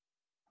controls.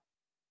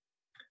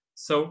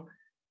 So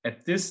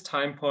at this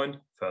time point,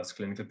 first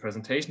clinical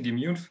presentation, the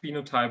immune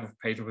phenotype of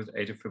patients with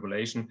atrial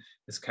fibrillation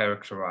is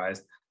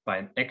characterized by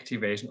an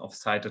activation of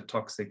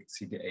cytotoxic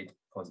CD8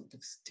 positive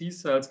T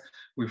cells.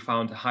 We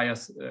found higher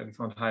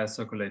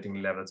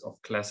circulating levels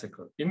of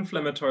classical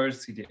inflammatory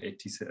CD8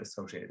 T cell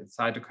associated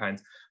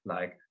cytokines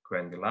like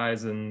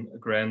granulysin,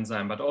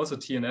 granzyme, but also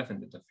TNF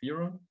and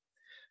interferon.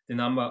 The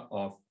number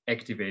of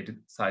activated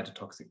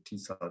cytotoxic T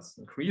cells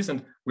increased,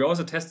 and we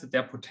also tested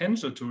their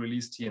potential to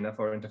release TNF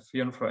or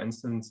interferon, for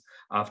instance,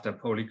 after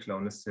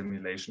polyclonal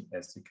stimulation,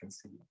 as you can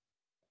see.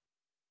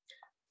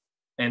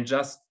 And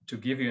just to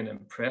give you an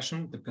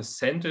impression, the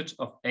percentage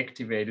of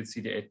activated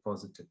CD8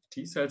 positive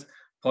T cells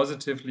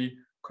positively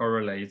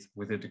correlates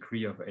with the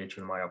degree of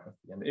atrial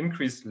myopathy. And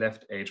increased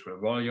left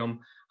atrial volume,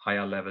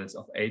 higher levels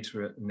of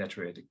atrial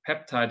natriuretic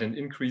peptide, and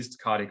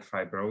increased cardiac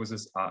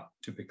fibrosis are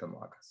typical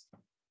markers.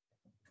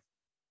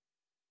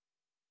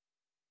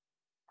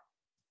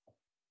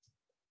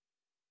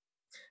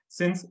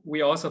 Since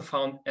we also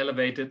found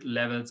elevated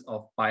levels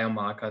of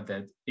biomarker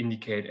that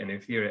indicate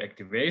endothelial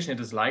activation, it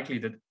is likely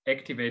that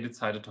activated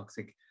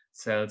cytotoxic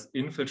cells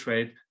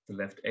infiltrate the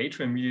left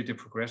atrium, mediate the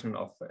progression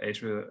of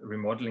atrial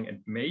remodeling,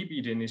 and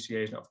maybe the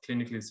initiation of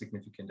clinically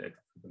significant atrial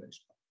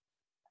fibrillation.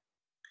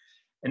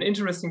 An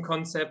interesting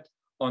concept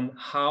on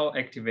how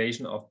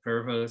activation of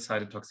peripheral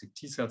cytotoxic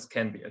T cells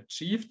can be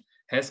achieved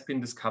has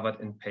been discovered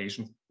in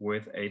patients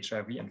with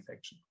HIV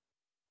infection.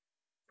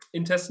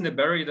 Intestinal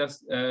barrier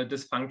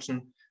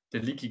dysfunction, the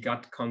leaky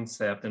gut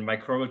concept, and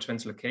microbial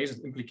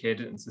translocations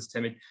implicated in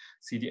systemic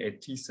CD8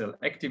 T cell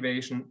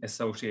activation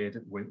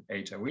associated with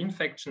HIV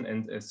infection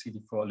and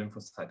CD4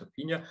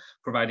 lymphocytopenia,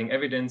 providing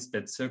evidence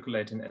that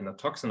circulating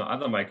endotoxin or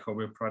other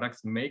microbial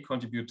products may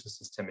contribute to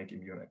systemic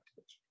immune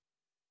activation.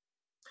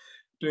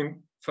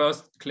 During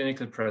first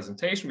clinical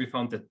presentation, we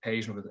found that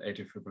patients with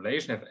atrial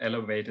fibrillation have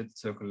elevated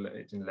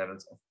circulating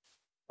levels of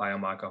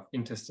biomarker of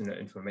intestinal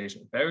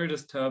inflammation and barrier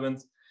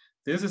disturbance.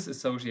 This is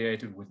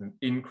associated with an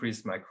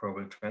increased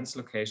microbial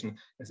translocation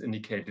as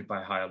indicated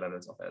by higher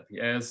levels of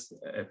LPS,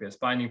 LPS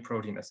binding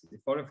protein,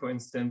 CD40 for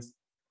instance.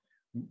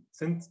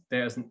 Since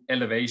there is an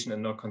elevation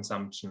and no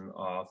consumption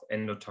of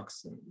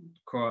endotoxin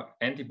core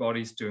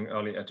antibodies during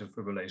early atrial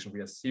fibrillation,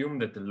 we assume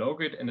that the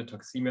low-grade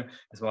endotoxemia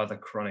is rather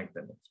chronic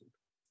than acute.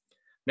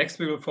 Next,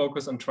 we will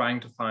focus on trying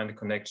to find a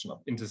connection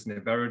of intestinal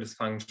barrier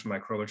dysfunction,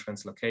 microbial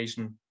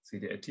translocation,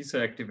 CD8 T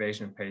cell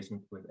activation in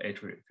patients with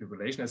atrial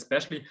fibrillation,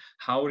 especially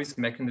how these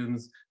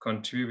mechanisms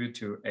contribute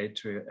to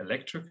atrial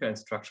electrical and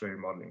structural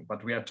remodeling.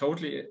 But we are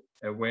totally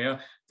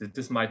aware that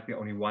this might be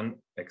only one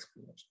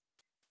explanation.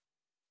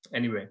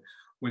 Anyway,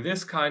 with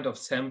this kind of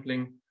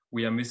sampling,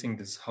 we are missing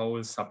this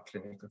whole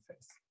subclinical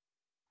phase.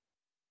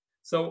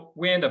 So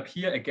we end up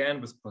here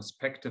again with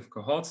prospective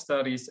cohort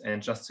studies,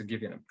 and just to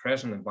give you an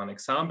impression, and one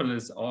example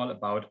is all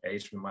about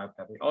atrial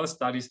myopathy. All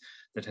studies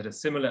that had a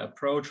similar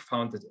approach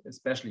found that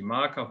especially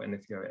marker of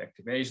endothelial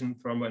activation,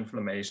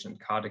 thromboinflammation, and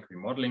cardiac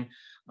remodeling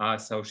are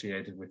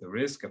associated with the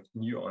risk of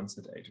new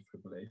onset atrial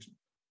fibrillation.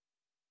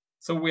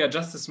 So we are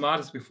just as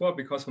smart as before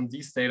because from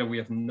these data we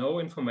have no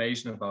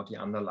information about the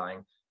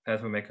underlying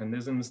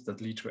pathomechanisms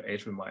that lead to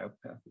atrial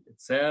myopathy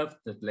itself,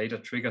 that later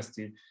triggers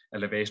the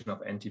elevation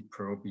of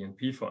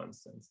anti-pro-BNP, for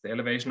instance. The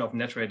elevation of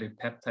natriuretic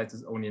peptides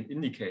is only an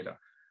indicator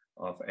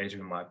of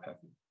atrial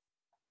myopathy.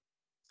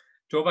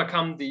 To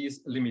overcome these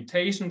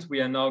limitations,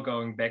 we are now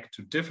going back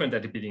to different,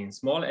 at the beginning,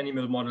 small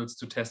animal models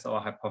to test our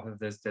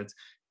hypothesis that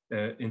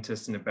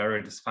intestinal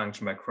barrier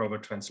dysfunction,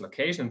 microbial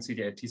translocation, and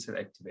CD8 T cell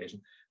activation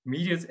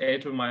mediates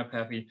atrial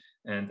myopathy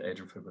and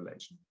atrial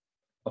fibrillation.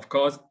 Of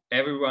course,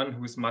 everyone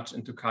who is much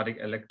into cardiac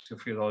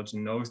electrophysiology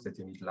knows that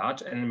you need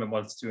large animal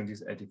models to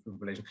induce atrial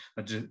fibrillation,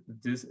 but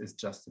this is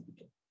just the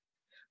beginning.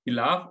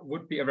 BELOVE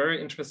would be a very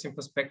interesting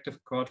prospective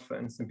cohort, for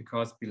instance,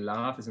 because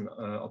BELOVE is an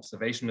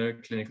observational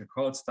clinical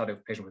cohort study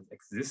of patients with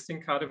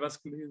existing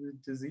cardiovascular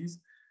disease.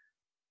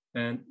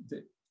 And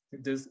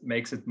this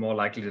makes it more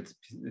likely that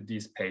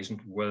these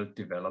patients will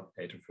develop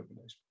atrial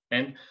fibrillation.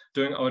 And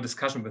during our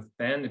discussion with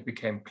Ben, it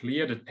became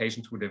clear that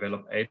patients who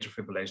develop atrial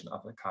fibrillation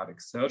after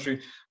cardiac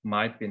surgery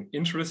might be an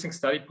interesting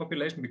study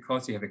population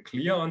because you have a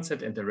clear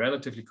onset and a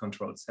relatively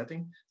controlled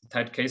setting. The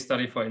TIDE case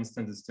study, for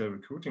instance, is still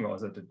recruiting, or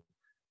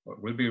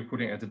will be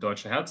recruiting at the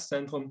Deutsche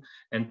Herzzentrum,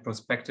 and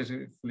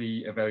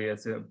prospectively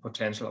evaluates the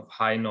potential of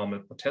high normal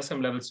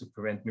potassium levels to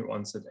prevent new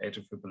onset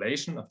atrial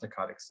fibrillation after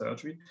cardiac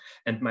surgery,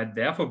 and might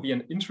therefore be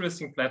an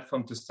interesting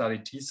platform to study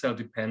T-cell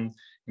dependent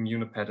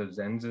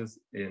immunopathogenesis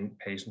in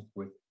patients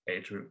with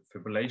atrial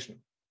fibrillation.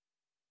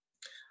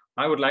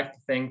 I would like to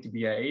thank the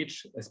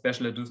BIH,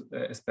 especially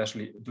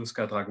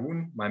Duska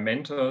Dragun, my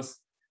mentors,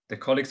 the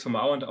colleagues from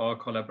our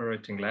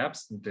collaborating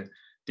labs, the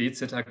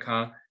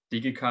DZHK,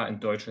 DGK and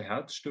Deutsche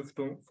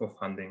Herzstiftung for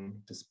funding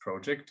this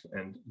project,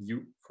 and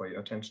you for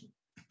your attention.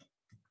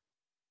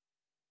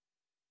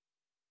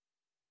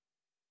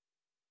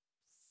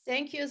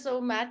 Thank you so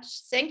much.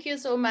 Thank you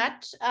so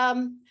much.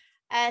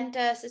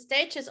 The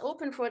stage is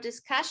open for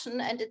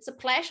discussion, and it's a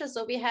pleasure.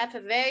 So we have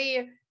a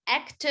very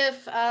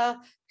active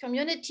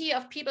community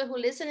of people who are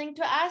listening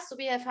to us. So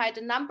we have had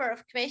a number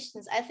of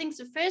questions. I think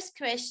the first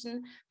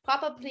question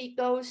probably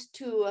goes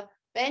to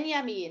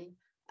Benjamin.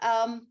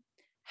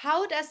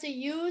 How does the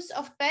use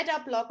of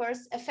beta blockers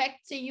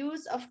affect the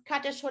use of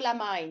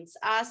catecholamines?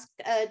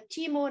 Asked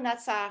Timo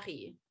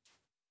Nazari.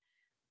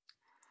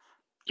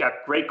 Yeah,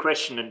 great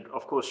question, and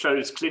of course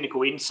shows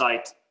clinical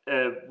insight.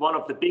 One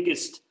of the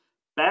biggest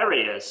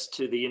barriers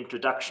to the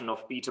introduction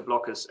of beta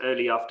blockers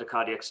early after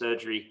cardiac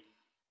surgery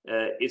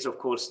is of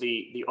course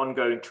the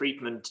ongoing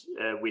treatment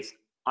with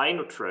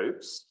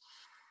inotropes.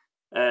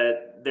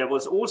 There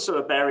was also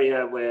a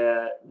barrier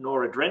where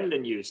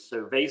noradrenaline use,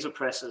 so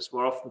vasopressors,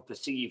 were often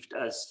perceived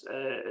as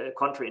a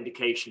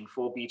contraindication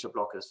for beta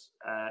blockers.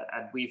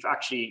 And we've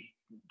actually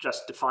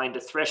just defined a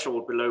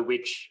threshold below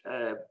which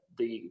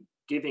the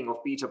giving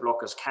of beta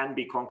blockers can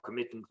be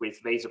concomitant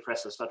with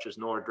vasopressors such as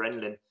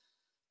noradrenaline,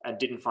 and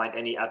didn't find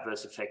any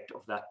adverse effect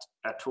of that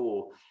at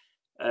all.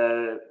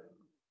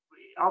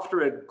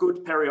 After a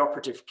good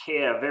perioperative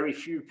care, very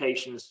few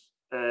patients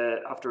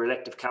after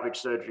elective CABG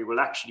surgery will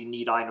actually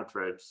need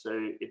inotropes. So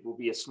it will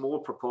be a small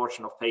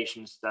proportion of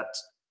patients that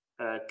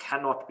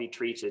cannot be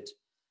treated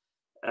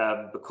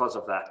because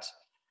of that.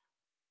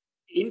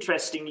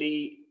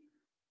 Interestingly,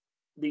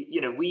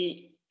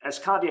 we as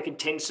cardiac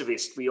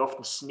intensivists, we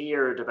often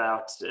sneered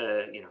about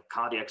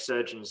cardiac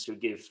surgeons who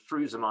give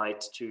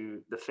furosemide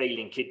to the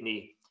failing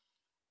kidney,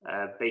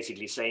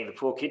 basically saying the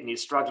poor kidney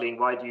is struggling,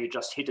 why do you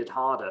just hit it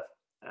harder?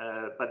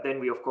 But then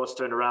we of course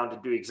turn around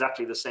and do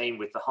exactly the same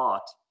with the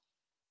heart,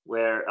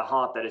 where a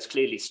heart that is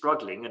clearly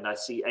struggling, and I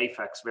see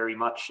AFAKs very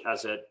much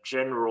as a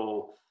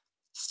general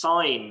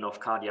sign of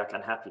cardiac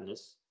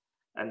unhappiness,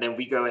 and then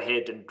we go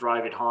ahead and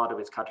drive it harder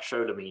with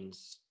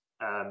catecholamines,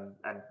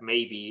 and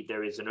maybe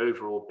there is an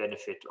overall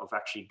benefit of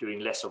actually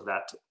doing less of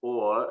that,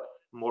 or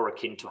more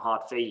akin to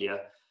heart failure,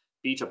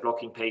 beta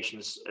blocking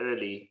patients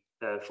early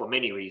for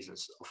many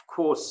reasons. Of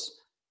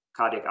course,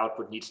 cardiac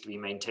output needs to be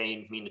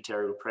maintained, mean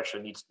arterial pressure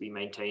needs to be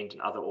maintained,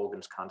 and other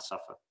organs can't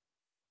suffer.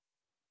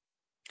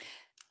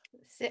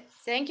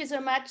 Thank you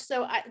so much.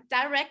 So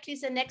directly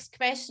the next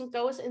question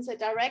goes in the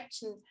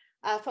direction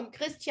from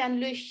Christian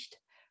Lücht.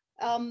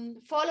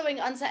 Following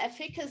on the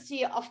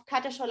efficacy of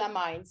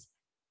catecholamines,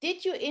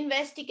 did you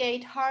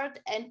investigate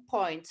hard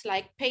endpoints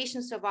like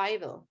patient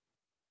survival?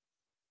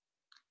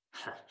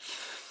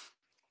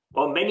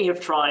 Well, many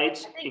have tried,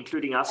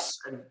 including us,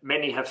 and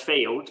many have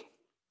failed.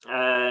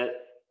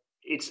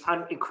 It's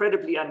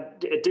incredibly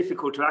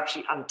difficult to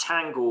actually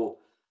untangle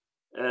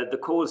the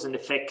cause and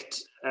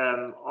effect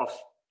of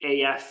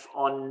AF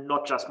on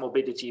not just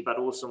morbidity, but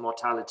also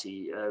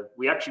mortality.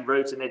 We actually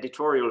wrote an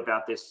editorial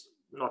about this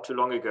not too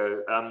long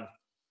ago.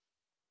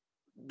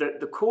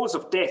 The cause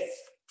of death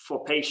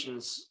for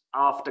patients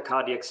after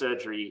cardiac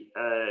surgery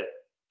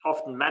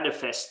often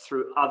manifests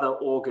through other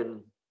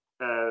organ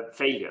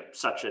failure,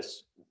 such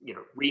as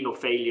renal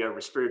failure,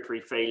 respiratory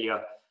failure,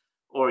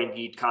 or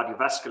indeed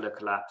cardiovascular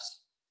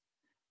collapse.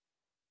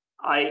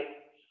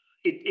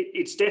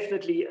 It's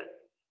definitely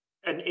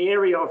an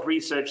area of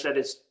research that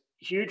is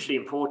hugely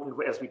important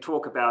as we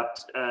talk about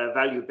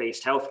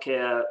value-based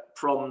healthcare,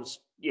 PROMs,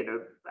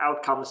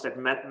 outcomes that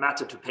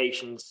matter to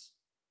patients.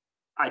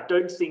 I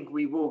don't think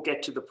we will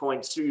get to the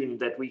point soon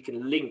that we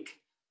can link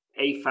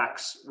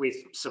AFAKs with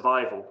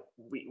survival.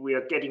 We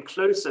are getting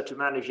closer to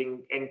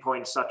managing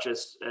endpoints such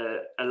as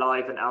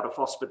alive and out of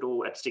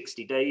hospital at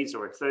 60 days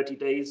or at 30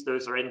 days.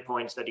 Those are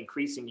endpoints that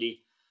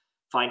increasingly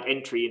find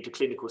entry into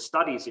clinical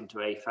studies into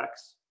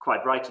AFAKs,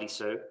 quite rightly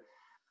so.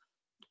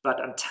 But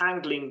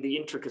untangling the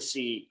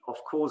intricacy of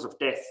cause of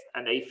death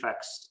and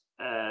AFAKs,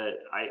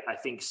 I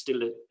think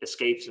still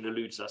escapes and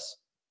eludes us.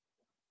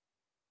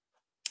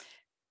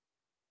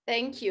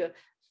 Thank you.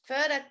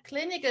 Further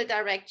clinical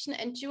direction,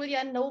 and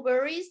Julian, no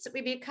worries,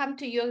 we will come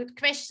to your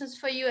questions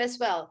for you as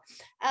well.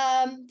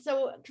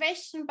 So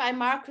question by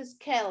Marcus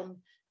Kelm.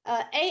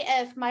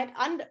 AF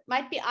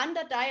might be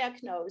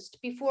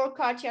underdiagnosed before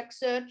cardiac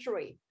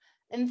surgery.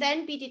 and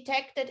then be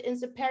detected in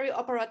the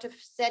perioperative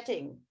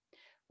setting.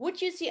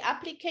 Would you see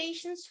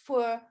applications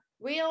for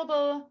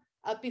reliable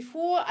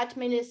before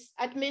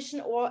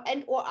admission or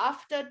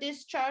after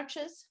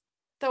discharges?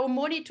 So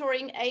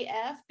monitoring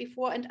AF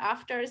before and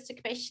after is the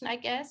question, I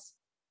guess.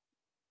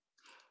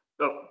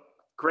 Well,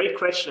 great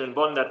question, and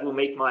one that will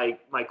make my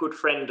good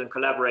friend and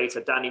collaborator,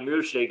 Danny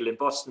Mühlschlegel in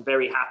Boston,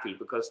 very happy,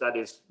 because that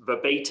is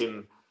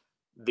verbatim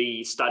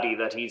the study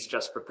that he's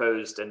just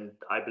proposed, and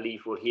I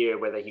believe we'll hear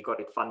whether he got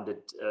it funded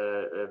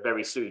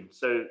very soon.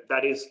 So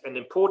that is an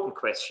important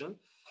question.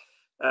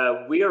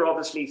 We are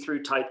obviously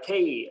through Type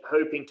K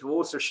hoping to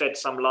also shed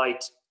some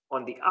light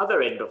on the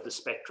other end of the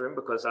spectrum,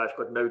 because I've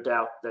got no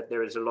doubt that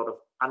there is a lot of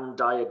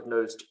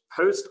undiagnosed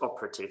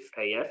post-operative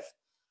AF,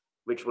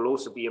 which will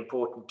also be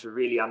important to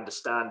really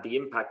understand the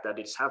impact that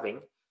it's having.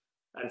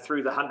 And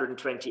through the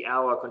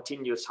 120-hour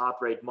continuous heart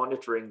rate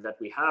monitoring that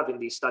we have in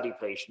these study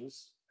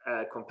patients,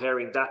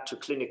 comparing that to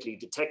clinically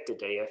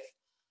detected AF,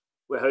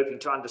 we're hoping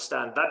to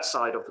understand that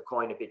side of the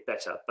coin a bit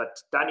better. But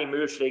Danny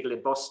Mühlschlegel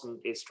in Boston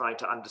is trying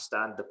to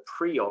understand the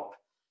pre-op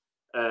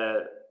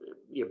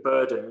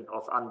burden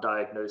of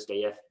undiagnosed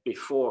AF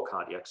before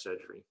cardiac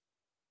surgery.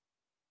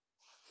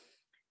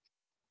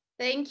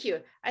 Thank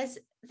you.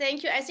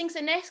 Thank you. I think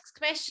the next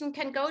question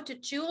can go to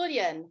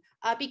Julian,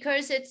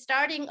 because it's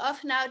starting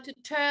off now to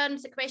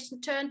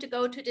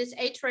go to this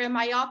atrial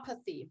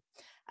myopathy.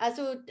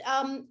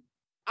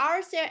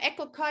 Are there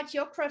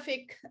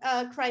echocardiographic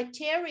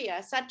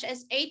criteria such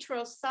as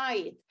atrial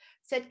size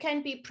that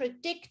can be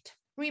predict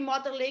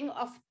remodeling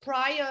of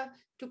prior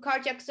to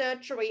cardiac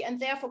surgery and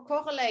therefore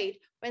correlate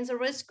when the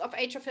risk of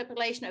atrial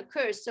fibrillation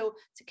occurs? So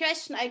the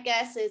question, I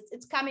guess, is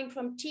it's coming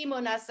from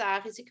Timo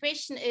Nazari. The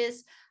question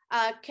is,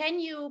 can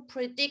you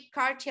predict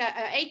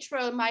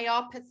atrial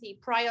myopathy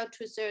prior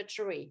to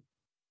surgery?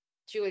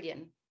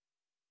 Julian.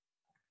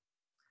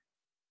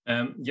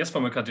 Yes,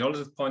 from a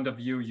cardiologist point of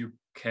view, you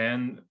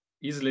can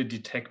easily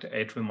detect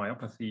atrial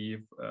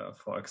myopathy,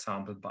 for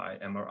example, by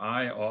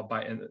MRI or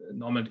by a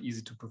normal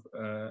easy to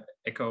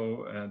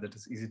echo that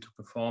is easy to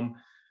perform.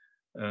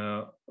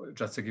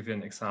 Just to give you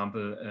an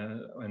example,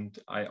 and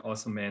I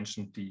also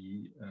mentioned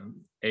the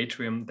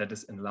atrium that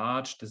is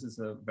enlarged. This is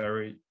a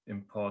very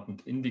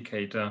important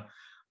indicator,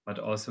 but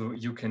also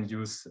you can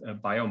use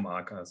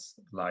biomarkers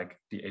like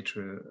the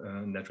atrial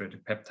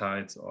natriuretic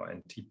peptides or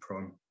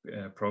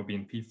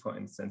NT-proBNP, for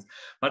instance.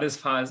 But as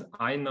far as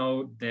I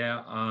know,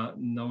 there are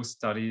no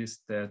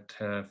studies that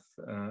have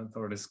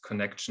for this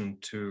connection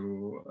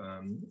to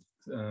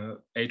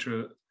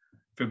atrial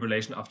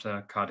fibrillation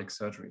after cardiac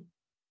surgery.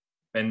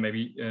 Ben,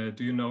 maybe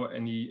do you know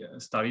any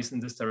studies in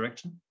this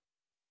direction?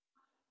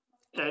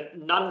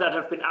 None that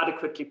have been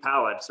adequately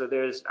powered. So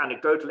there's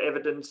anecdotal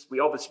evidence. We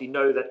obviously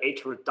know that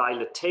atrial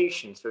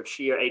dilatation, so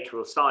sheer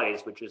atrial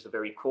size, which is a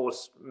very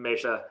coarse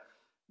measure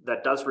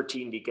that does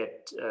routinely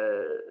get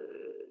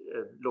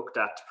looked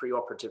at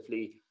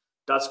preoperatively,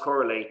 does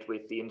correlate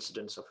with the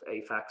incidence of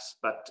AFACs.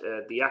 But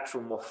the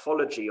actual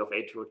morphology of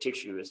atrial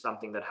tissue is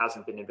something that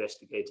hasn't been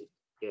investigated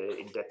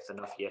in depth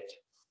enough yet.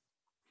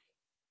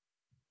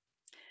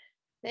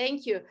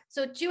 Thank you.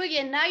 So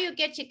Julian, now you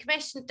get your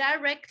question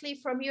directly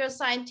from your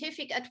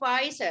scientific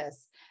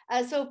advisors.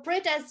 So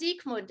Britta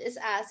Siegmund is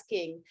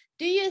asking,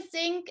 do you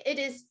think it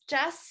is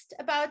just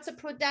about the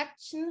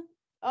production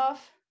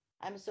of,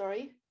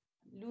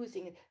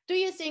 do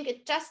you think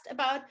it's just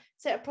about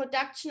the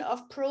production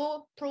of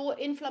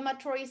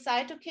pro-inflammatory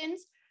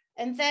cytokines,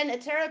 and then a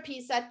therapy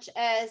such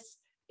as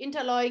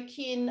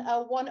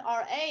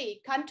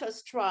interleukin-1RA,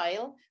 CANTOS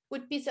trial,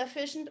 would be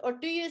sufficient? Or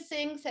do you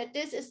think that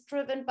this is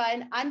driven by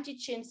an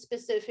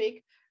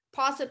antigen-specific,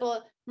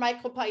 possible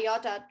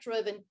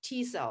microbiota-driven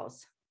T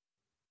cells?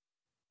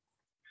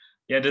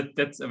 Yeah,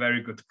 that's a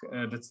very good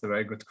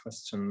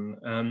question.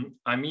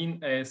 I mean,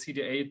 a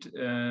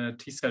CD8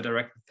 T cell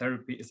directed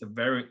therapy is a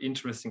very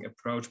interesting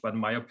approach, but in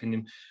my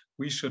opinion,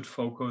 we should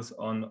focus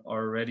on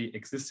already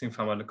existing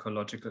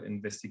pharmacological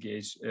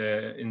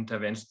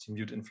interventions to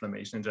mute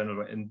inflammation in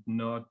general, and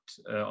not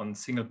on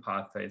single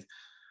pathways,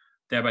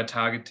 thereby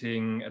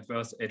targeting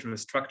adverse atrial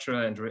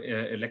structure and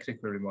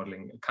electrical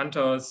remodeling.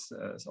 CANTOS,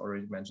 as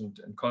already mentioned,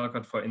 and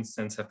Colcott, for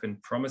instance, have been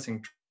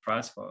promising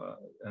trials for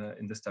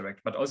in this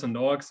direction, but also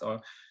NOACs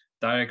or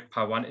direct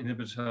PAR1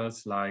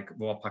 inhibitors like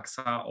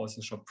Vorpaxa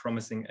also show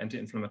promising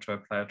anti-inflammatory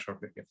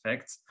pleiotropic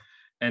effects,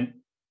 and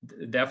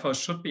therefore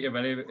should be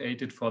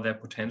evaluated for their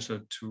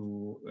potential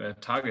to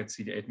target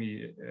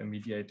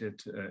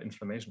CD8-mediated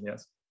inflammation.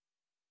 Yes.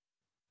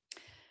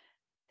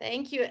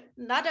 Thank you.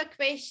 Another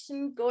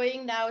question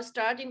going now,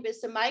 starting with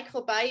the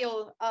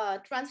microbial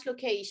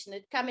translocation.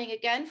 It's coming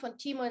again from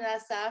Timo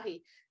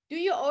Nazari. Do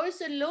you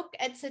also look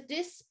at the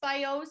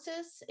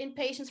dysbiosis in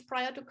patients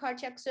prior to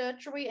cardiac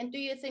surgery? And do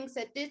you think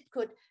that this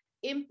could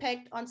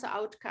impact on the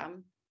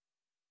outcome?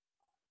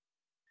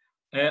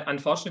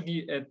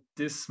 Unfortunately, at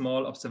this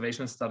small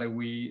observational study,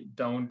 we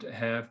don't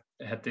have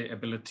had the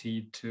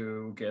ability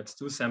to get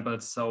stool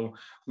samples, so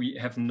we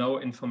have no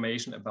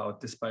information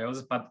about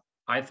dysbiosis. But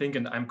I think,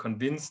 and I'm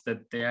convinced,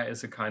 that there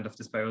is a kind of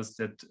dysbiosis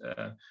that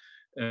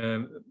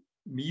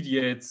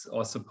mediates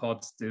or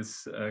supports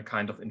this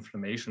kind of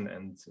inflammation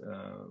and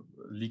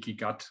leaky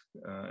gut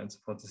and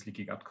supports this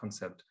leaky gut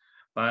concept.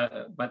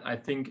 But I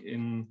think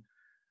in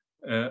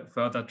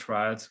further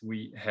trials,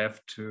 we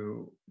have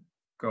to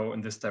go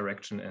in this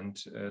direction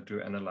and do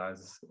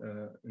analysis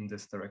in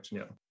this direction.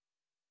 Yeah.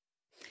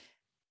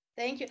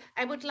 Thank you.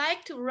 I would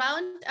like to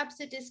round up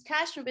the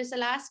discussion with the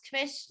last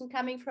question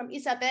coming from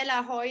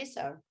Isabella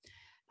Häuser.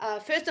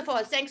 First of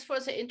all, thanks for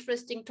the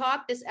interesting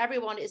talk. This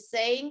everyone is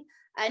saying,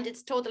 and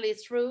it's totally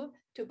true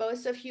to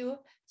both of you.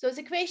 So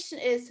the question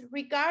is,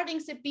 regarding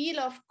the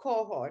BLOF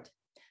cohort,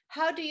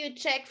 how do you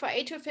check for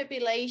atrial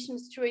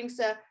fibrillations during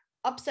the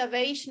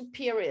observation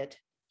period?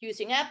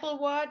 Using Apple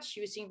Watch,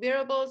 using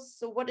wearables?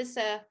 So what is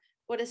the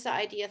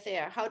idea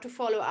there? How to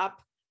follow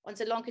up on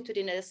the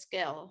longitudinal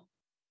scale?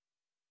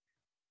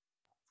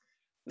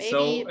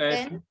 Maybe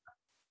Ben?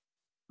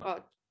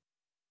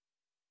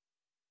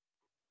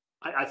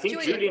 I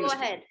think Julian, go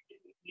ahead.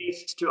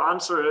 To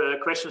answer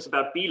questions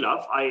about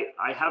BLOF,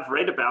 I have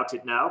read about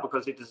it now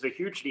because it is a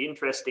hugely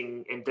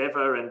interesting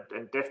endeavor and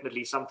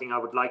definitely something I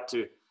would like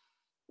to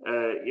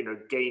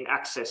gain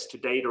access to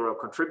data or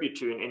contribute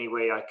to in any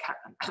way I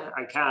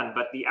can.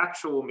 But the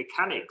actual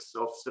mechanics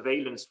of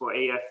surveillance for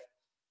AF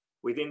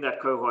within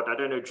that cohort, I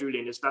don't know,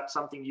 Julian, is that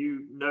something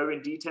you know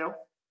in detail?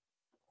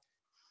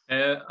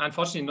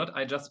 Unfortunately not.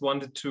 I just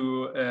wanted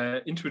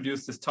to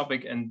introduce this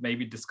topic and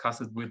maybe discuss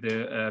it with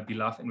the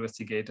BLOF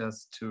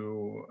investigators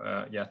to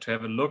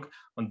have a look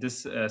on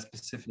this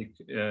specific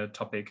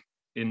topic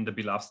in the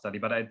BLOF study.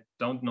 But I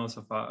don't know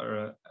so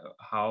far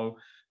how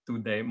do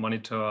they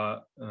monitor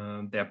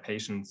their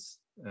patients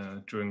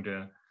during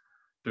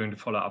the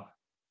follow-up.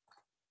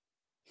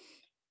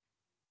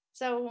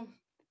 So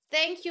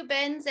thank you,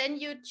 Ben.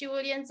 Thank you,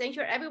 Julian. Thank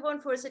you, everyone,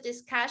 for the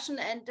discussion.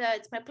 And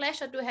it's my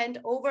pleasure to hand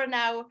over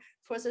now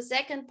for the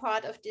second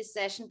part of this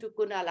session to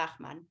Gunnar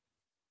Lachmann.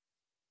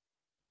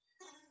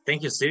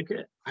 Thank you,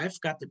 Silke. I've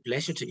got the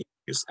pleasure to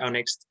introduce our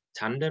next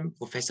tandem,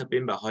 Professor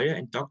Bimber-Heuer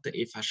and Dr.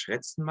 Eva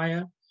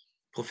Schretzenmeier.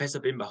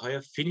 Professor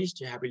Bimber-Heuer finished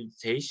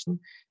rehabilitation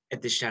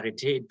at the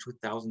Charité in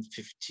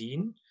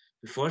 2015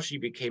 before she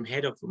became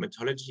head of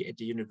rheumatology at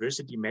the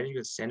University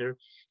Medical Center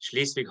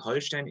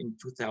Schleswig-Holstein in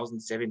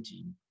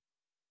 2017.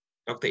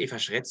 Dr. Eva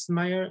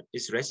Schretzenmeier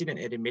is resident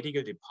at the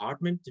Medical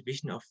Department,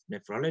 Division of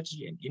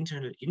Nephrology and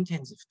Internal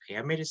Intensive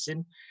Care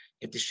Medicine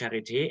at the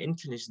Charité and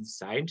clinician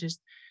scientist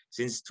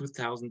since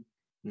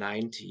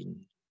 2019.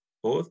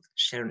 Both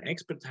share an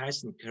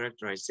expertise in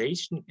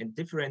characterization and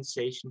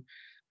differentiation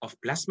of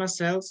plasma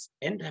cells,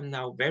 and I'm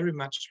now very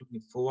much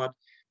looking forward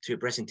to your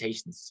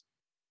presentations.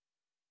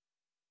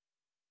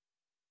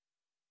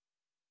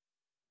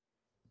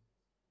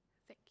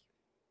 Thank you.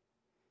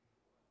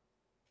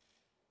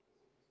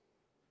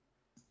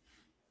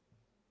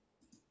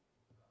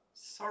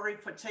 Sorry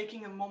for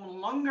taking a moment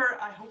longer.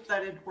 I hope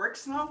that it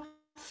works now.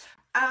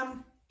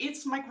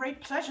 It's my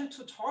great pleasure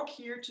to talk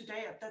here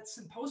today at that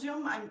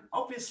symposium. I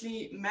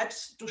obviously met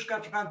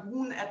Dushka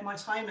Dragoon at my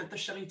time at the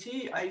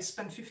Charité. I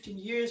spent 15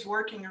 years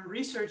working and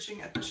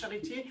researching at the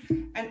Charité,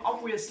 and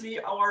obviously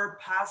our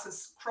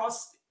paths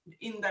crossed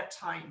in that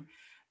time.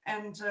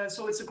 And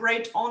so it's a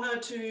great honor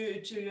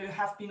to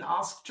have been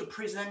asked to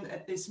present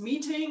at this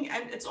meeting.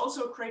 And it's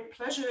also a great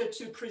pleasure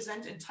to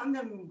present in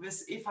tandem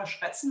with Eva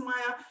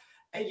Schretzenmeier,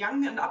 a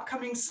young and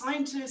upcoming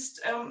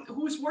scientist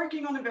who's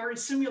working on a very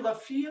similar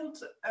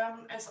field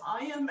as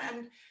I am,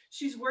 and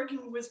she's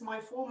working with my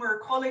former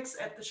colleagues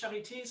at the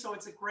Charité, so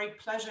it's a great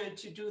pleasure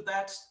to do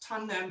that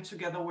tandem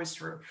together with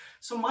her.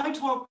 So my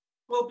talk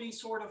will be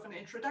sort of an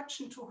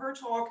introduction to her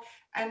talk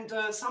and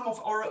some of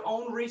our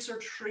own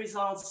research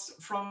results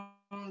from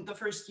the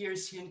first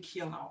years here in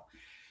Kiel now.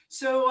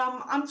 So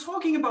I'm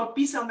talking about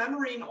B-cell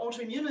memory in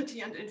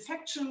autoimmunity and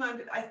infection,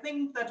 and I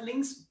think that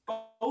links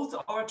both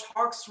our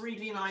talks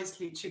really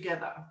nicely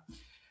together.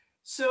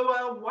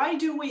 So why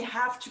do we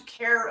have to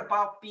care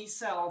about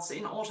B-cells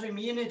in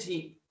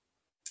autoimmunity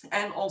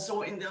and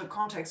also in the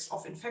context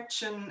of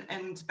infection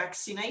and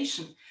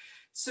vaccination?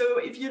 So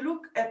if you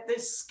look at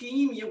this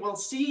scheme, you will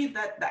see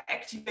that the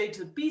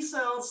activated B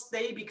cells,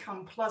 they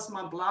become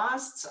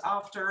plasmablasts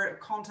after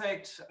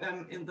contact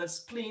in the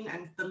spleen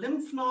and the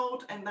lymph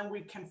node, and then we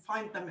can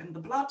find them in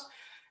the blood.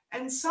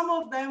 And some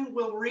of them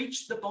will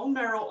reach the bone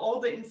marrow or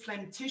the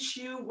inflamed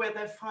tissue where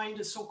they find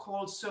a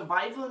so-called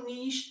survival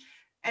niche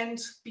and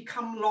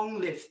become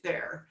long-lived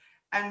there.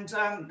 And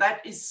that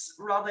is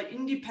rather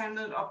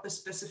independent of the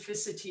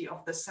specificity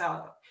of the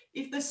cell.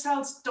 If the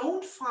cells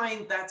don't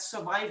find that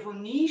survival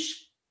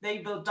niche, they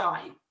will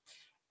die.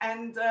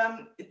 And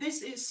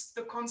this is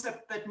the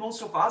concept that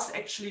most of us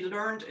actually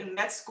learned in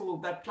med school,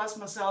 that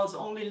plasma cells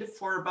only live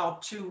for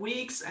about 2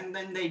 weeks and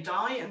then they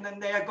die and then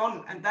they are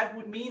gone. And that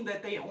would mean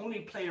that they only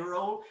play a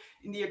role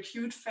in the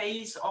acute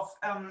phase of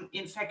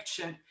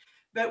infection.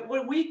 But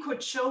what we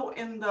could show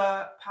in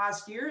the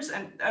past years,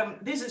 and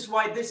this is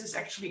why this is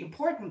actually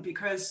important,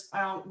 because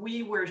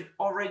we were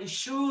already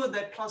sure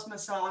that plasma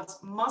cells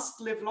must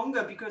live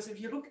longer, because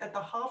if you look at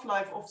the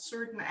half-life of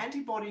certain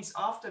antibodies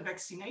after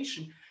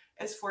vaccination,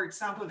 as for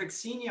example,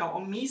 vaccinia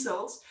or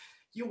measles,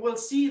 you will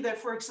see that,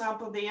 for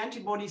example, the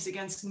antibodies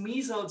against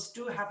measles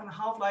do have a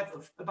half-life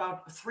of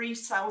about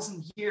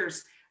 3,000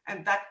 years,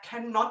 and that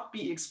cannot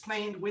be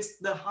explained with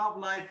the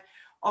half-life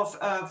of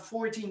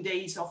 14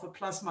 days of a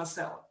plasma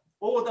cell,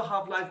 or the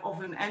half-life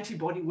of an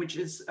antibody, which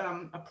is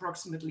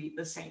approximately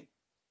the same.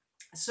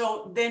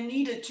 So there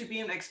needed to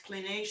be an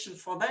explanation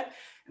for that.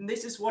 And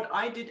this is what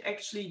I did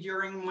actually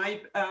during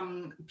my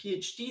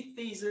PhD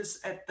thesis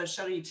at the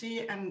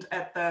Charité and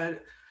at the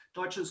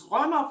Deutsches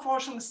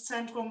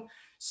Rheuma-Forschungszentrum.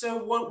 So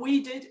what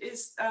we did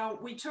is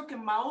we took a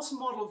mouse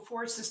model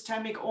for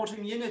systemic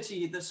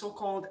autoimmunity, the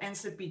so-called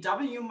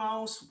NZBW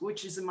mouse,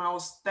 which is a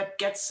mouse that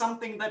gets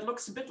something that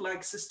looks a bit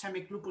like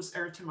systemic lupus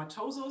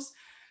erythematosus.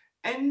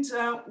 And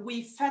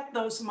we fed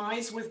those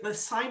mice with the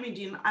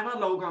thymidine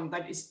analogon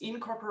that is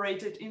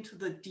incorporated into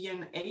the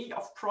DNA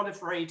of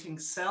proliferating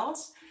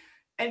cells.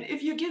 And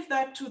if you give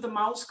that to the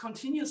mouse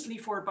continuously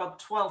for about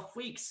 12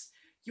 weeks,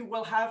 you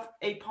will have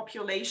a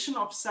population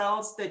of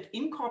cells that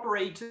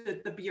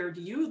incorporated the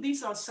BRDU.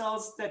 These are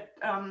cells that,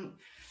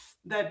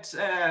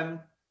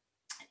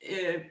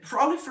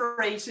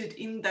 proliferated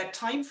in that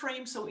time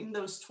frame, so in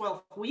those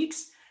 12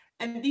 weeks.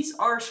 And these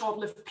are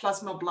short-lived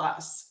plasma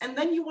blasts. And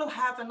then you will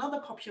have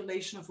another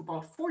population of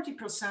about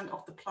 40%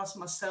 of the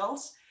plasma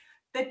cells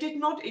that did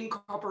not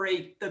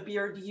incorporate the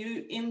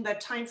BRDU in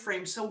that time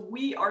frame. So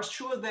we are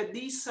sure that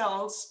these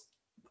cells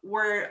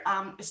were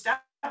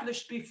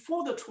established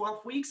before the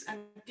 12 weeks and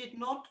did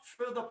not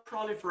further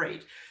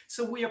proliferate.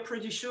 So we are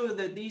pretty sure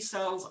that these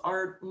cells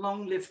are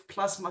long-lived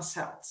plasma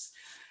cells.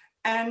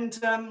 And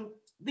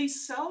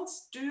these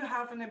cells do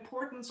have an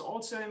importance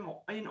also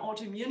in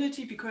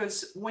autoimmunity,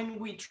 because when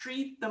we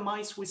treat the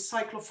mice with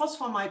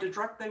cyclophosphamide, a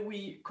drug that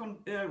we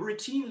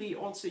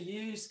routinely also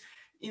use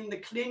in the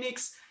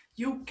clinics,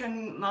 you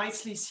can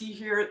nicely see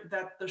here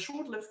that the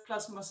short-lived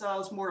plasma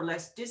cells more or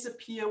less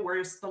disappear,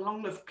 whereas the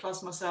long-lived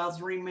plasma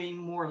cells remain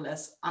more or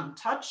less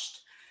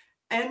untouched.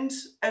 And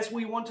as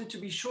we wanted to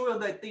be sure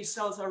that these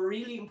cells are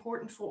really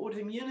important for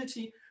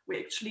autoimmunity, we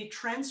actually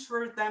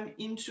transferred them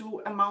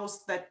into a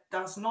mouse that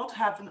does not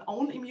have an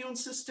own immune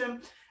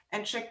system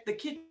and checked the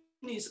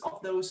kidneys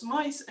of those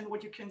mice. And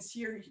what you can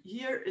see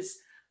here is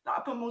the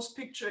uppermost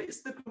picture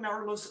is the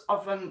glomerulus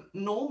of a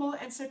normal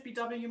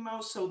NZBW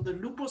mouse, so the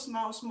lupus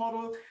mouse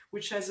model,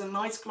 which has a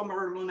nice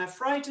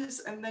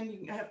glomerulonephritis. And then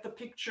you have the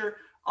picture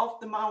of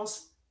the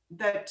mouse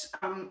that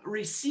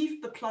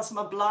received the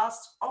plasma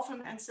blast of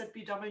an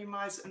NZBW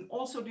mice and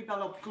also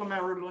developed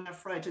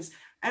glomerulonephritis,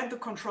 and the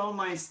control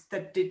mice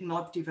that did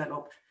not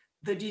develop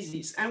the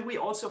disease. And we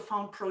also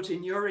found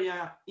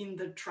proteinuria in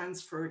the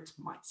transferred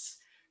mice.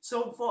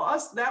 So for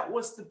us, that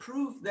was the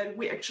proof that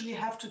we actually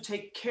have to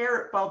take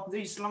care about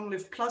these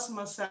long-lived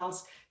plasma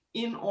cells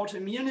in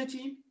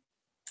autoimmunity.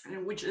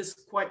 And which is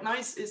quite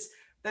nice is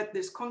that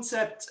this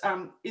concept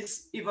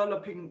is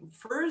developing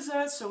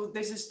further. So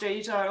this is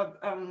data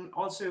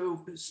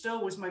also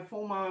still with my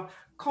former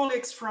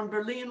colleagues from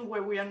Berlin,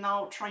 where we are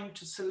now trying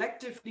to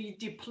selectively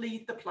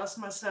deplete the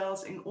plasma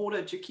cells in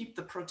order to keep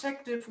the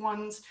protective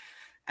ones.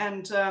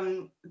 And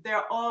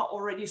there are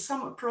already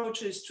some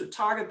approaches to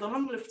target the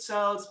long-lived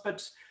cells,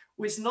 but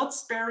with not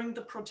sparing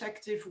the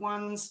protective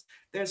ones.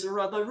 There's a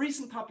rather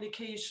recent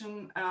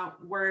publication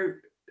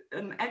where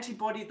an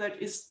antibody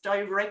that is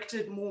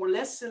directed more or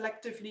less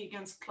selectively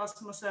against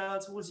plasma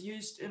cells was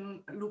used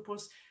in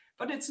lupus,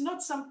 but it's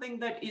not something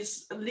that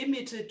is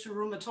limited to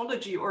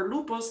rheumatology or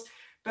lupus,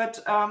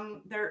 but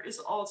there is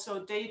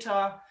also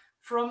data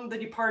from the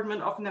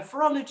Department of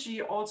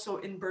Nephrology, also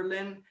in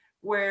Berlin,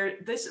 where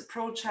this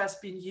approach has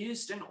been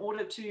used in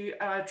order to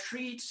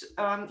treat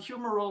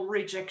humoral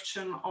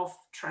rejection of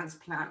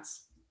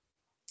transplants.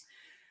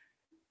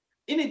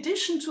 In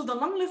addition to the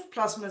long-lived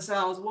plasma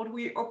cells, what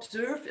we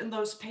observe in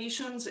those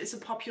patients is a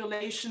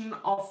population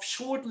of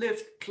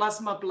short-lived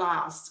plasma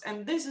blasts.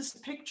 And this is a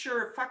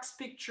picture, fax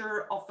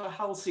picture of a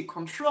healthy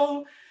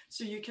control.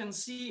 So you can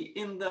see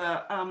in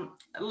the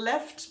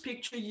left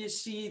picture, you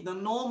see the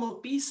normal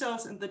B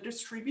cells and the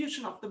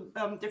distribution of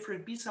the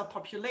different B cell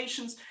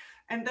populations.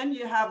 And then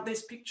you have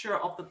this picture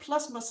of the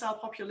plasma cell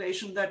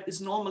population that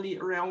is normally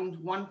around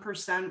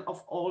 1%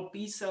 of all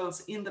B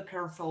cells in the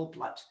peripheral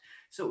blood.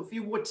 So if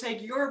you would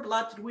take your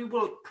blood, we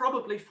will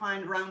probably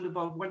find around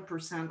about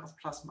 1% of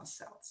plasma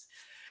cells.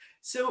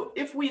 So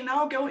if we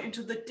now go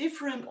into the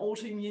different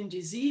autoimmune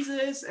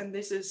diseases, and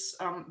this is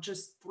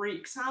just 3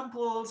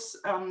 examples,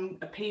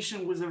 a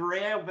patient with a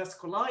rare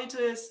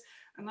vasculitis,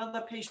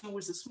 another patient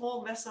with a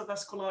small vessel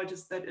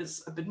vasculitis that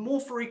is a bit more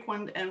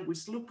frequent, and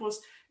with lupus.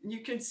 And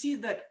you can see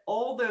that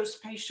all those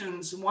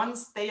patients,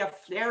 once they are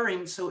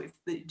flaring, so if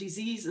the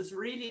disease is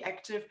really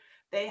active,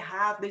 they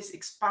have this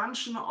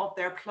expansion of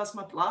their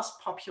plasma blast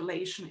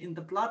population in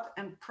the blood,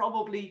 and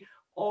probably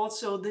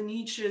also the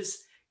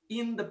niches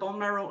in the bone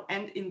marrow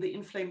and in the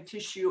inflamed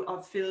tissue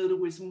are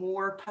filled with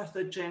more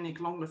pathogenic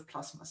long-lived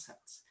plasma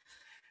cells.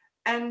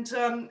 And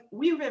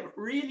we were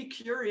really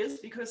curious,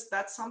 because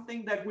that's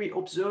something that we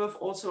observe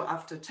also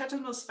after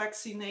tetanus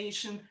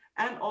vaccination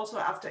and also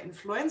after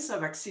influenza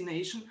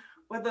vaccination.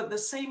 whether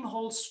the same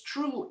holds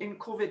true in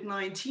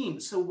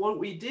COVID-19. So what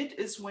we did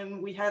is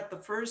when we had the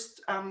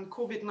first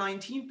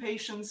COVID-19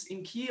 patients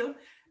in Kiel,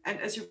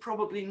 and as you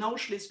probably know,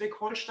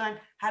 Schleswig-Holstein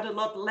had a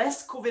lot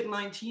less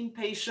COVID-19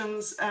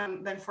 patients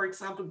than, for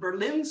example,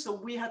 Berlin. So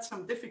we had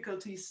some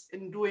difficulties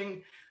in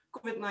doing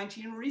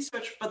COVID-19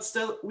 research, but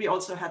still we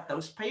also had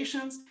those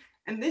patients.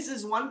 And this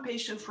is one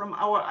patient from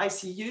our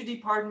ICU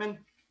department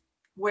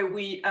where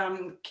we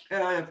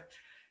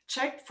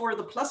checked for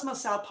the plasma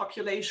cell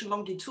population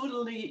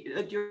longitudinally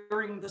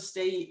during the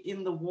stay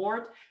in the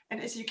ward.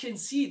 And as you can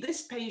see,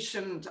 this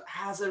patient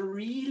has a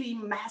really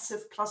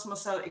massive plasma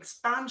cell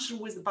expansion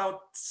with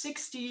about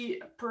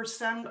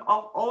 60%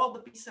 of all the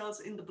B cells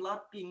in the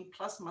blood being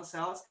plasma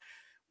cells,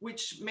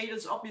 which made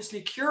us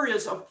obviously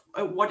curious of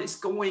what is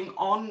going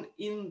on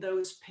in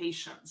those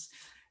patients.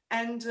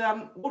 And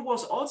what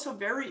was also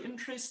very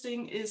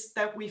interesting is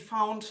that we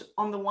found,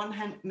 on the one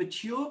hand,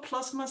 mature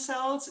plasma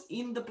cells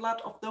in the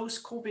blood of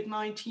those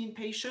COVID-19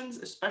 patients,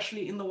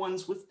 especially in the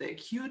ones with the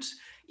acute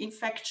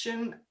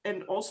infection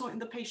and also in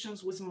the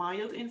patients with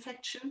mild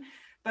infection.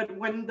 But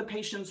when the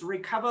patients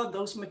recover,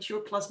 those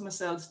mature plasma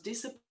cells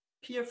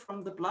disappear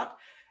from the blood.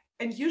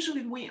 And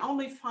usually we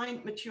only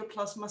find mature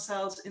plasma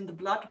cells in the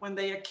blood when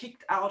they are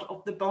kicked out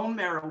of the bone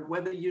marrow,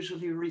 where they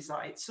usually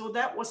reside. So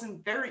that was a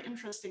very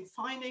interesting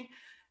finding.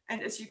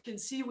 And as you can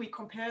see, we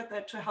compared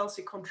that to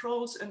healthy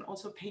controls and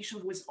also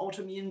patients with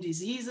autoimmune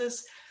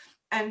diseases.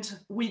 And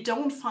we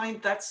don't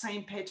find that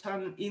same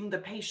pattern in the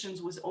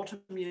patients with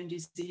autoimmune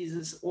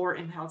diseases or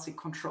in healthy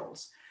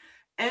controls.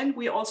 And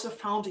we also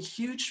found a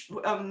huge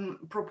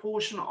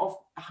proportion of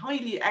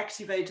highly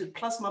activated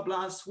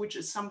plasmablasts, which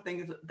is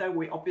something that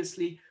we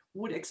obviously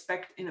would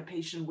expect in a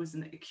patient with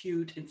an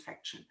acute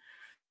infection.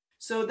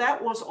 So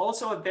that was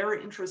also a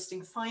very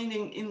interesting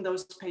finding in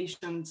those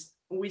patients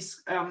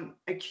with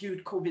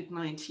acute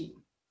COVID-19.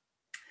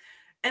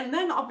 And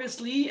then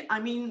obviously, I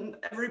mean,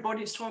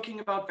 everybody's talking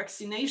about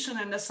vaccination,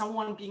 and as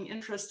someone being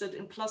interested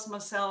in plasma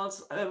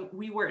cells,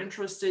 we were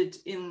interested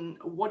in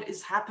what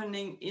is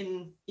happening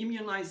in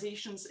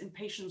immunizations in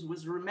patients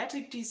with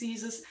rheumatic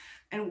diseases.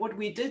 And what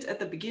we did at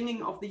the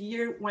beginning of the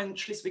year when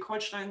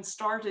Schleswig-Holstein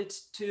started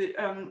to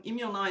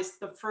immunize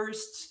the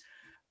first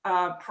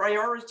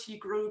priority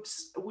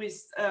groups with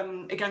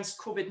against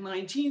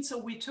COVID-19. So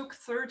we took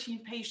 13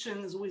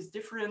 patients with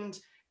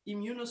different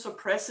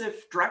immunosuppressive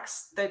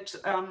drugs that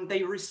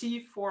they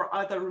receive for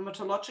either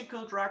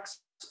rheumatological drugs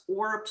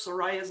or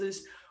psoriasis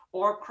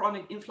or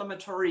chronic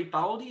inflammatory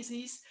bowel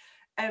disease.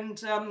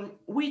 And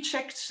we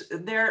checked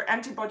their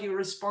antibody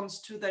response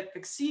to that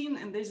vaccine.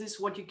 And this is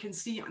what you can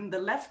see on the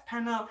left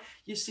panel.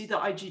 You see the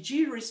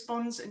IgG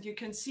response, and you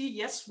can see,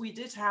 yes, we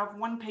did have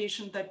one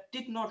patient that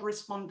did not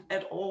respond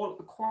at all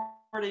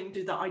according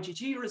to the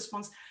IgG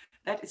response.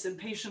 That is a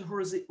patient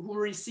who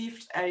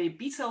received a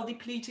B-cell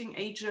depleting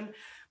agent,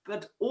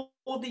 but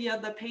all the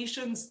other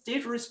patients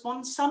did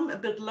respond, some a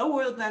bit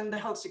lower than the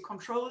healthy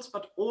controls,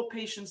 but all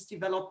patients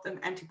developed an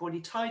antibody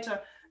titer.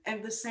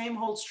 And the same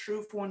holds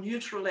true for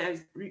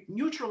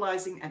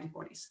neutralizing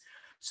antibodies.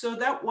 So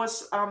that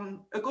was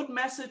a good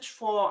message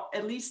for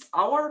at least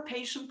our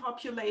patient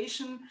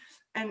population.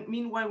 And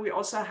meanwhile, we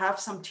also have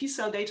some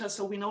T-cell data.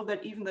 So we know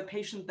that even the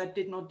patient that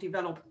did not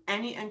develop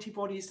any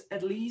antibodies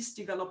at least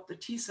developed the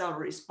T-cell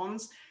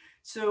response.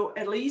 So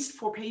at least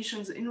for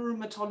patients in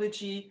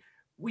rheumatology,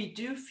 we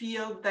do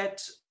feel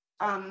that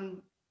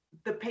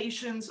the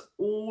patients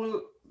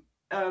all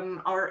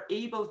are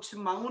able to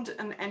mount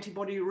an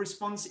antibody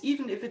response,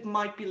 even if it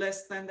might be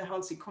less than the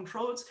healthy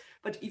controls,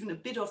 but even a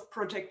bit of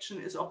protection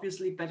is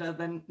obviously better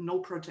than no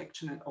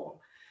protection at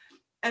all.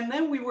 And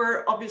then we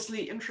were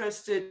obviously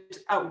interested,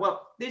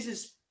 well, this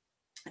is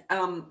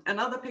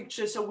another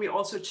picture. So we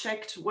also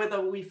checked whether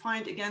we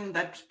find again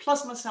that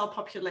plasma cell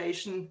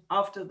population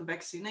after the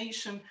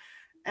vaccination.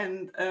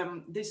 And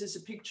this is a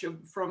picture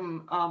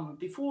from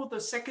before the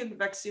second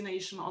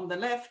vaccination on the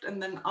left,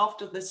 and then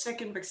after the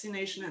second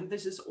vaccination. And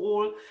this is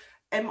all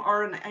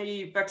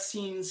mRNA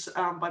vaccines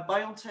by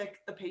BioNTech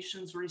the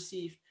patients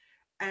received.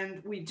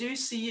 And we do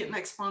see an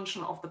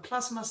expansion of the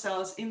plasma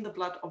cells in the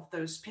blood of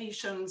those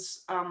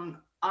patients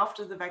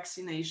after the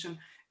vaccination.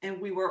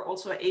 And we were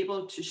also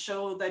able to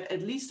show that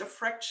at least a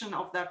fraction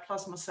of that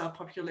plasma cell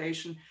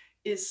population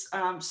is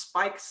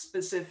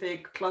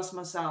spike-specific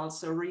plasma cells,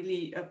 so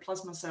really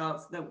plasma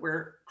cells that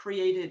were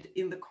created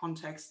in the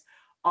context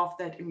of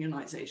that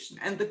immunization.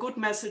 And the good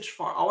message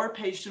for our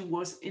patient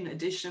was, in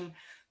addition,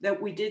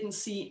 that we didn't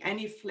see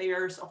any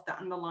flares of the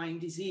underlying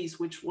disease,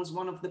 which was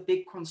one of the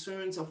big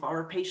concerns of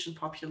our patient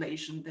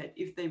population, that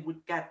if they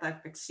would get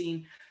that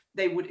vaccine,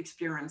 they would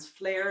experience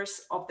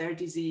flares of their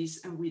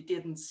disease, and we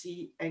didn't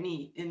see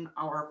any in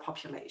our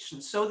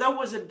population. So that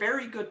was a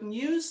very good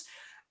news.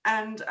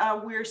 And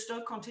we're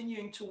still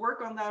continuing to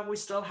work on that. We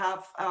still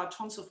have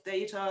tons of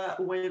data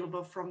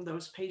available from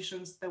those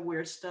patients that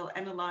we're still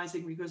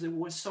analyzing, because it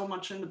was so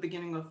much in the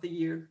beginning of the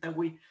year that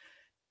we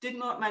did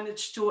not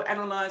manage to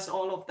analyze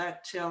all of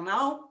that till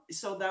now.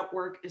 So that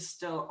work is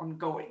still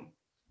ongoing.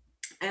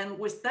 And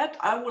with that,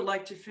 I would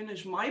like to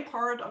finish my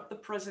part of the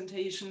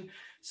presentation.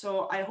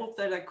 So I hope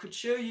that I could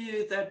show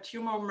you that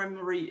tumor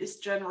memory is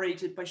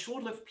generated by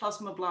short-lived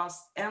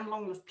plasmablasts and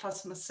long-lived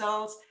plasma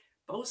cells.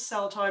 Both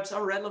cell types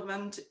are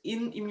relevant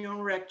in immune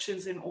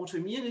reactions in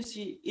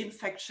autoimmunity,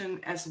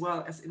 infection, as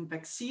well as in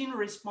vaccine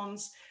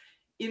response.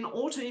 In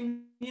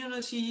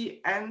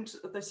autoimmunity and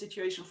the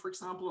situation, for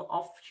example,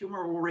 of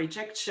humoral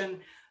rejection,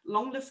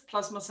 long-lived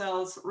plasma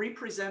cells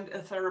represent a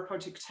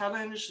therapeutic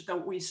challenge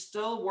that we're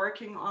still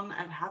working on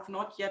and have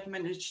not yet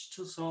managed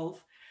to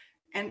solve.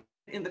 And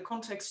in the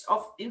context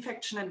of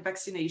infection and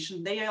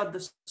vaccination, they are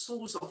the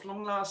source of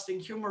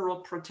long-lasting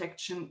humoral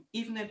protection,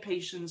 even in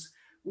patients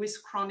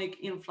with chronic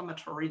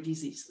inflammatory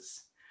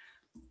diseases.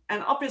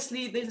 And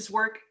obviously, this is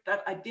work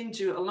that I didn't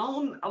do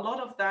alone. A lot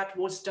of that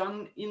was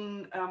done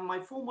in my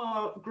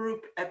former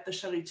group at the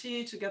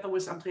Charité, together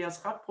with Andreas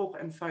Radbruch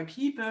and Falk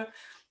Hiepe,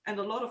 and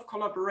a lot of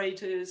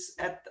collaborators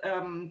at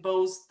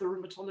both the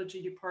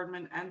rheumatology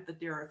department and the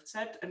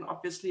DRFZ, and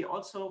obviously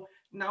also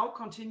now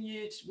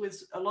continued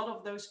with a lot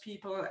of those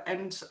people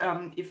and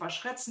Eva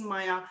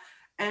Schretzenmeier.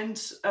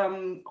 And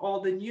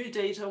all the new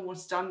data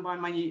was done by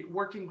my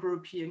working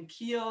group here in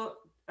Kiel,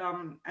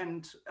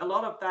 and a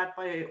lot of that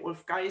by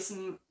Ulf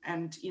Geisen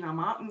and Ina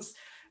Martens,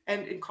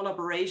 and in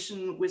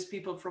collaboration with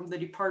people from the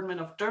Department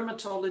of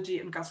Dermatology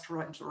and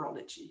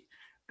Gastroenterology.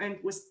 And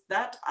with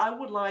that, I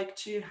would like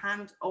to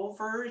hand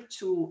over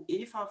to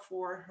Eva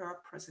for her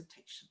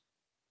presentation.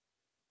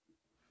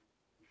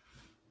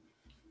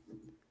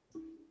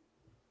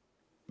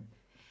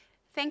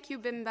 Thank you,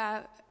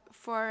 Bimba,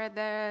 for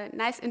the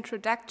nice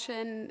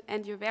introduction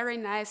and your very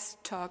nice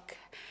talk.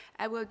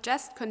 I will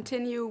just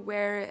continue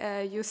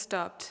where you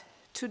stopped.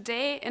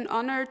 Today, in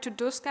honor to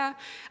Duska,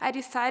 I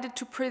decided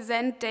to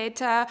present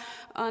data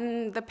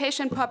on the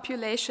patient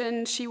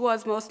population she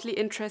was mostly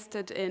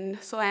interested in.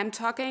 So I'm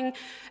talking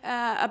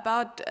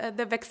about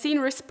the vaccine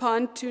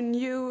response to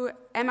new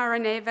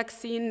mRNA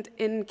vaccine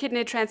in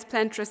kidney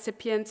transplant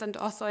recipients and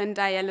also in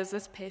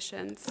dialysis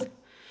patients.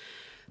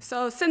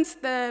 So since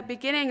the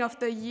beginning of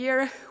the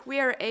year,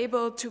 we are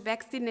able to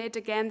vaccinate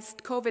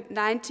against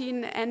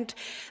COVID-19, and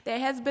there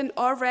has been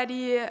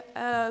already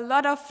a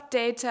lot of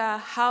data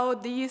how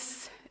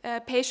these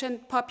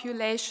patient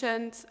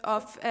populations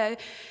of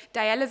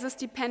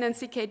dialysis-dependent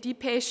CKD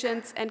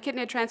patients and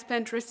kidney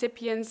transplant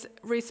recipients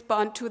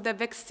respond to the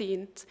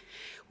vaccines.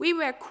 We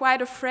were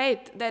quite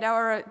afraid that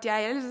our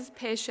dialysis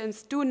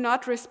patients do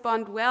not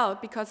respond well,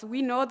 because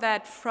we know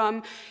that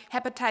from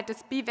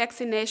hepatitis B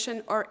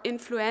vaccination or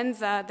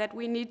influenza that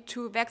we need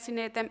to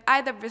vaccinate them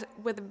either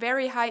with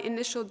very high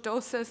initial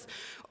doses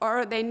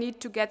or they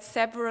need to get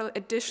several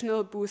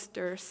additional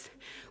boosters.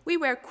 We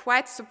were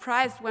quite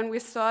surprised when we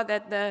saw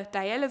that the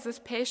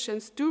dialysis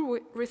patients do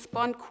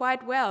respond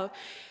quite well.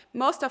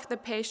 Most of the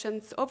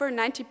patients, over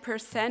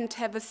 90%,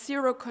 have a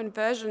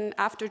seroconversion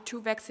after 2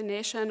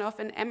 vaccinations of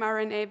an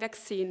mRNA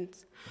vaccine.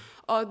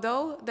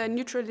 Although the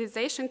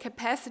neutralization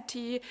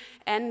capacity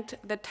and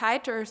the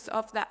titers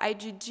of the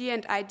IgG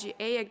and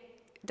IgA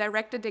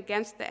directed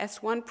against the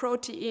S1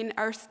 protein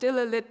are still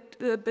a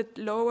little bit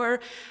lower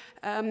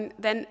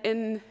than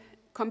in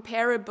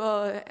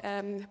comparable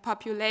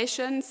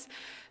populations,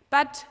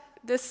 but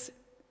this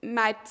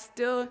might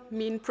still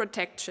mean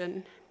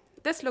protection.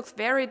 This looks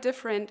very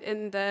different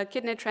in the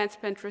kidney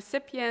transplant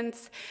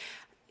recipients.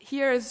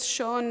 Here is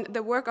shown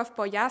the work of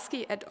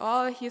Boyarsky et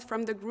al. He's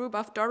from the group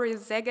of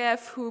Doris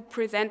Zegev, who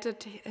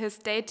presented his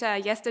data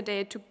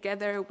yesterday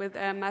together with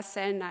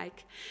Marcel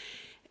Naik.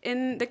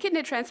 In the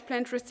kidney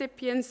transplant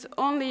recipients,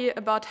 only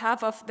about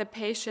half of the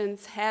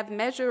patients have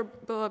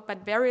measurable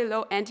but very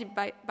low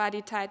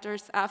antibody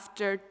titers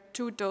after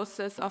 2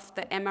 doses of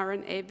the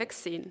mRNA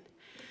vaccine.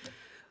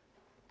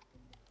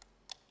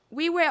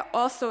 We were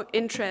also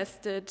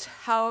interested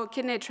how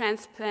kidney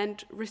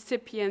transplant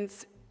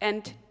recipients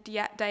and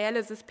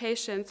dialysis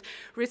patients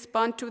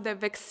respond to the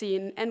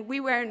vaccine. And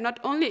we were not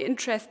only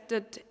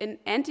interested in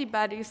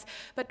antibodies,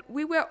 but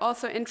we were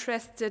also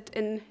interested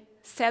in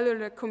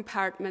cellular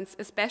compartments,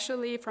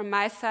 especially from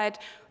my side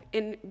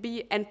in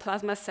B and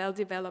plasma cell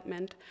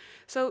development.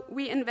 So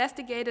we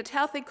investigated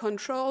healthy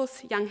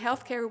controls, young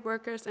healthcare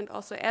workers, and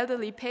also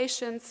elderly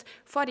patients,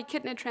 40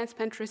 kidney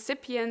transplant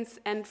recipients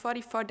and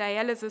 44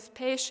 dialysis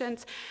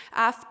patients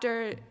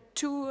after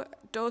 2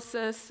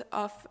 doses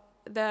of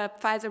the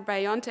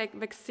Pfizer-BioNTech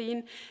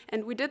vaccine,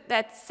 and we did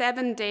that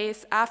 7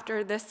 days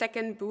after the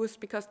second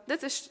boost, because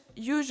this is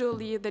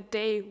usually the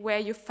day where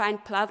you find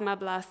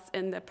plasmablasts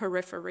in the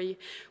periphery.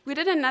 We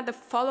did another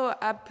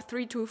follow-up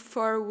 3 to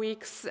 4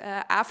 weeks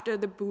after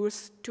the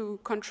boost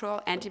to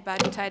control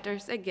antibody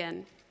titers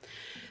again.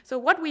 So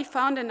what we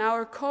found in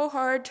our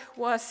cohort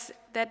was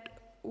that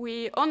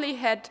we only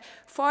had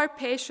 4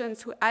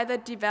 patients who either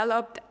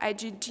developed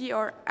IgG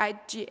or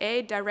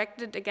IgA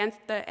directed against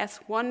the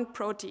S1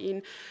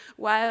 protein,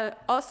 while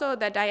also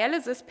the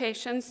dialysis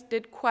patients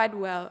did quite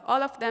well.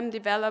 All of them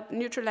developed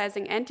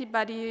neutralizing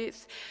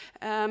antibodies,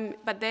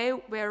 but they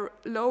were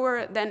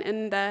lower than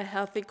in the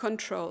healthy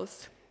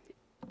controls.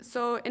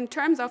 So in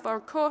terms of our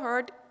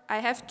cohort, I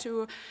have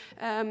to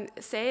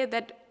say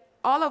that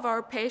all of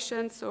our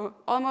patients, so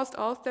almost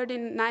all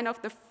 39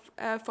 of the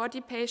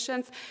 40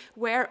 patients,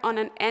 were on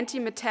an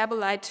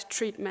anti-metabolite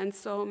treatment,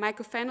 so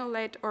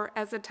mycophenolate or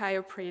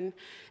azathioprine.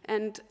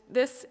 And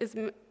this is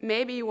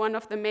maybe one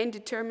of the main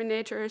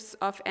determinators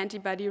of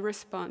antibody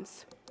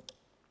response.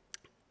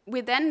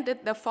 We then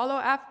did the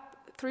follow-up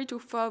 3 to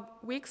 4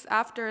 weeks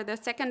after the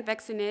second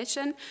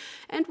vaccination,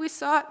 and we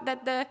saw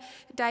that the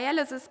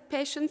dialysis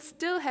patients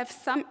still have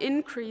some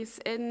increase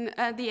in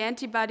the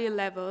antibody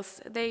levels.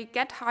 They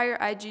get higher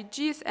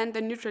IgGs and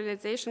the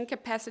neutralization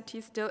capacity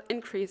still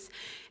increase.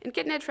 In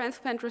kidney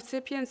transplant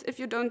recipients, if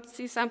you don't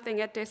see something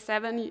at day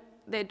 7,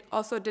 they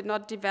also did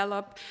not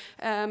develop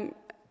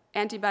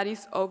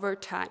antibodies over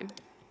time.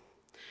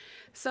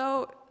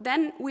 So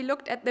then we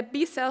looked at the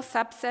B-cell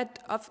subset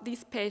of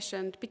these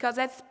patients, because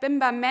as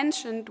Bimba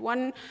mentioned,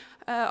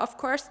 of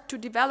course, to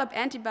develop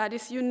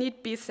antibodies, you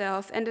need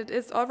B-cells, and it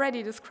is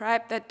already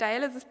described that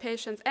dialysis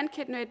patients and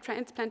kidney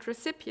transplant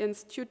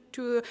recipients, due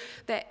to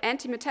the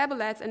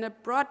anti-metabolites and a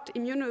broad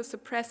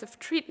immunosuppressive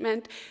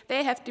treatment,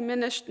 they have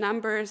diminished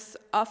numbers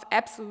of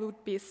absolute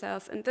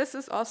B-cells, and this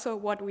is also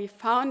what we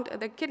found.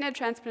 The kidney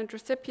transplant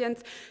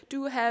recipients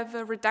do have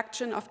a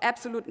reduction of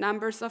absolute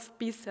numbers of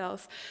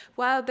B-cells,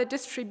 while the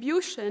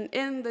distribution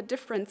in the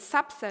different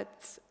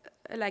subsets,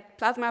 like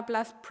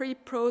plasmablast,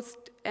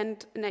 pre-post,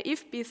 and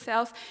naive B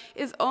cells,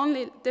 is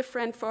only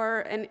different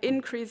for an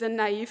increase in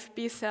naive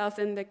B cells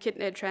in the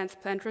kidney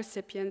transplant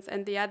recipients,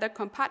 and the other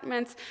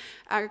compartments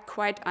are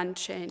quite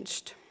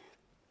unchanged.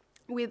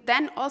 We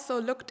then also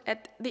looked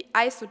at the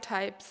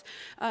isotypes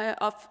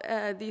of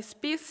these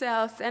B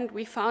cells, and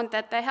we found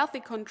that the healthy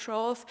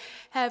controls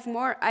have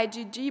more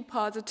IgG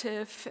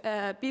positive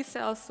B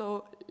cells,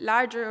 so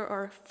larger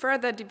or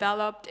further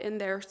developed in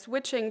their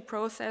switching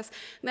process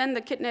than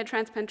the kidney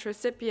transplant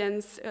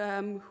recipients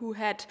who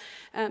had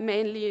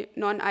mainly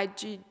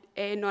non-IgA,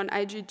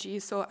 non-IgG,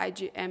 so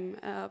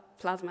IgM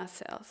plasma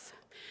cells.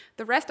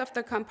 The rest of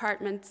the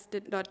compartments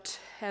did not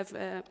have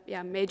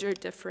major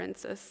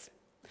differences.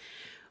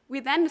 We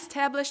then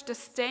established a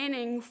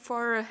staining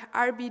for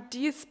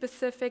RBD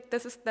specific.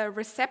 This is the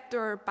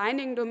receptor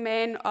binding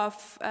domain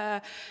of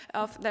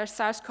the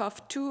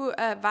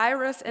SARS-CoV-2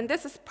 virus, and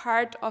this is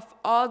part of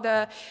all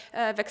the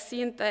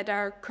vaccines that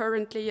are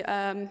currently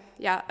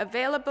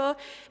available.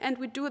 And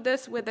we do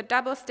this with a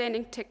double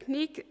staining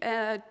technique.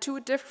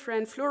 2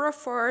 different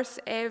fluorophores,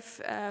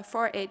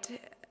 AF488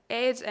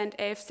 and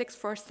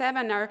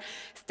AF647 are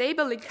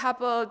stably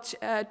coupled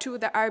to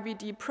the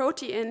RBD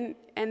protein,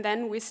 and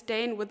then we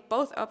stain with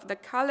both of the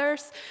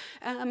colors,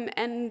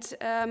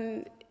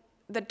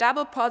 the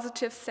double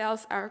positive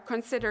cells are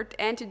considered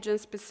antigen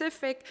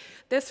specific.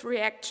 This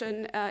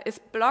reaction is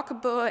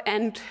blockable,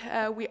 and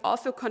we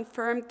also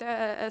confirmed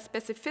the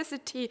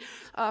specificity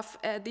of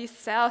these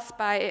cells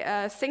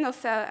by single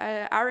cell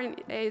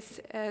RNA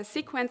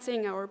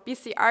sequencing or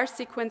BCR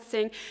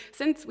sequencing,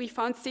 since we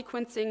found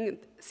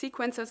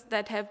sequences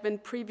that have been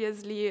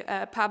previously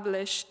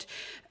published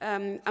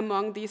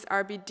among these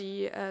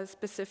RBD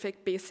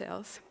specific B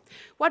cells.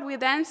 What we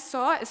then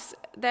saw is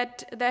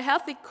that the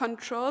healthy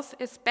controls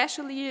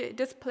especially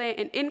display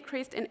an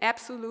increase in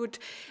absolute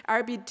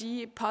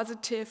RBD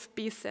positive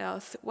B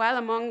cells, while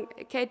among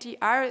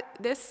KTR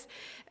this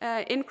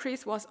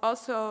increase was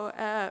also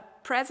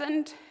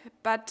present,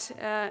 but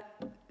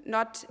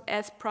not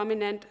as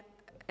prominent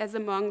as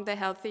among the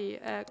healthy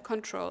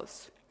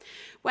controls.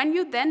 When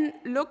you then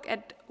look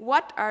at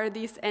what are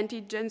these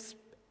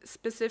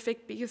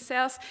antigen-specific B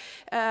cells,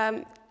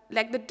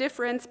 like the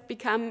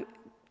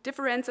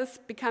differences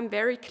become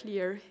very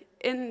clear.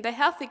 In the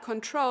healthy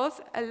controls,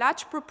 a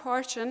large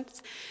proportion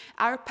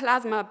are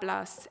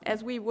plasmablasts,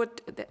 as we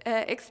would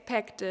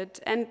expect it,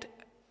 and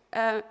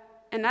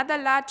another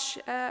large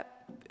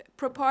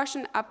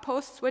proportion are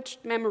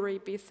post-switched memory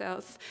B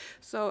cells,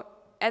 so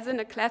as in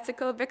a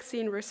classical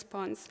vaccine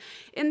response.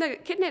 In the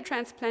kidney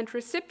transplant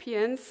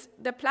recipients,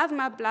 the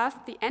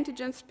plasmablasts, the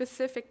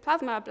antigen-specific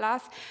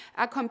plasmablasts,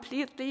 are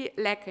completely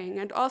lacking,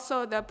 and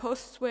also the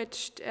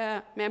post-switched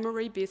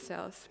memory B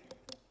cells.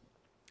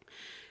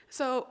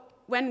 So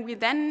when we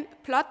then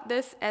plot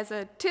this as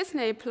a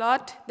Tisney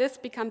plot, this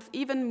becomes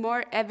even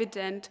more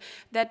evident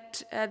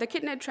that the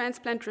kidney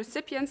transplant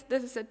recipients,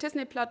 this is a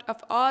Tisney plot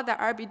of all the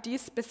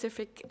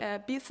RBD-specific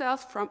B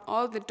cells from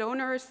all the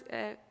donors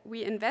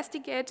we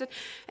investigated,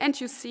 and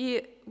you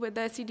see with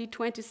the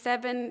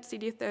CD27,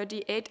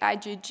 CD38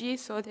 IgG,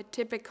 so the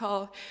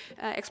typical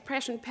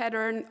expression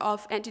pattern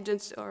of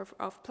antigens or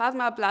of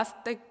plasmablasts,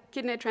 the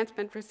kidney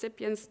transplant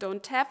recipients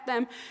don't have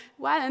them,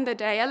 while in the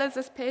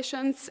dialysis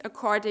patients,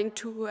 according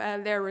to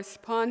their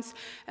response,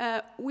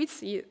 we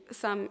see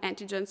some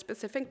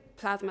antigen-specific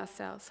plasma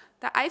cells.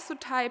 The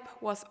isotype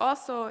was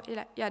also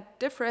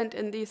different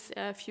in these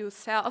few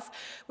cells,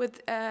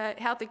 with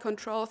healthy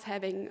controls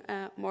having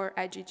more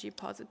IgG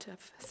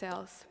positive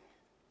cells.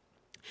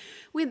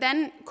 We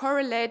then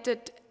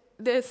correlated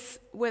this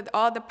with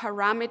all the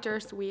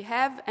parameters we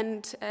have,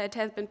 and it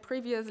has been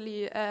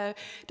previously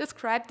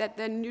described that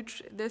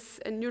this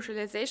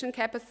neutralization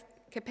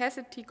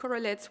capacity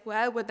correlates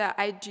well with the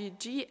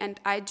IgG and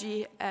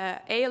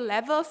IgA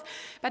levels,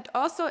 but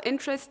also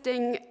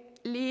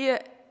interestingly,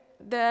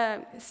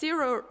 the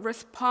zero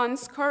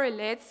response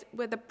correlates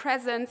with the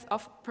presence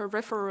of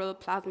peripheral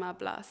plasma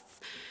blasts.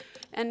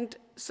 And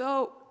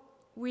so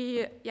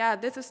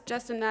this is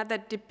just another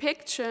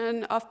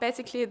depiction of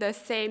basically the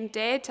same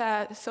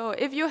data. So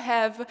if you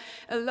have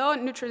a low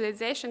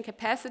neutralization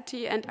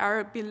capacity and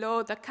are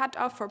below the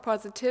cutoff for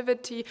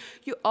positivity,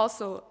 you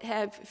also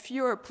have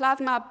fewer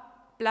plasma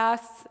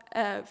blasts,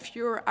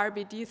 fewer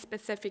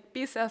RBD-specific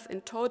B cells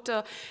in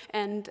total,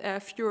 and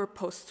fewer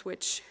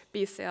post-switch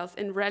B cells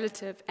in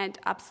relative and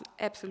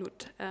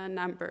absolute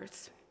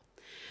numbers.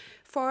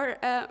 For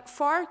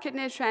 4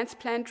 kidney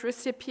transplant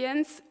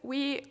recipients,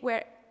 we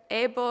were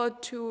able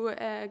to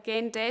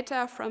gain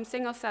data from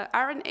single-cell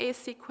RNA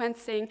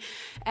sequencing,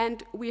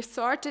 and we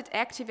sorted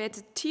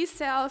activated T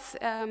cells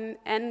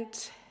and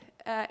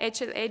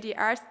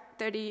HLA-DR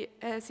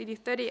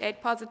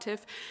CD38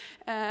 positive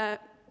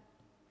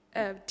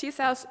T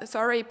cells,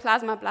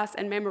 plasma blasts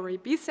and memory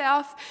B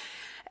cells.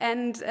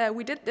 And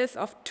we did this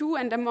of 2,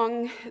 and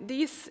among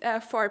these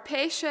 4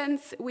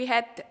 patients, we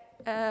had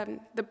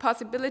the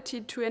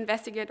possibility to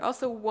investigate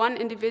also one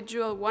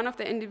of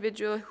the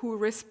individual who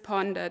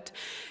responded.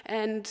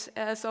 And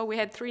so we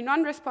had 3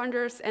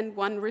 non-responders and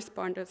 1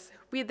 responder.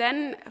 We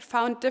then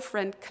found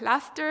different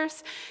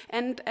clusters,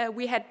 and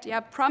we had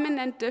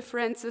prominent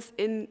differences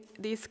in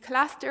these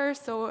clusters.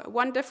 So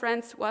one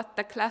difference was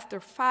the cluster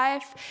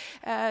 5.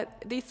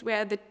 These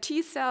were the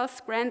T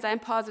cells,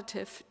 granzyme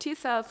positive T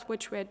cells,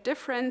 which were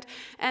different,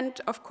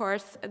 and of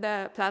course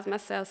the plasma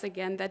cells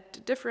again that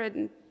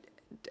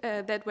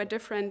were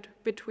different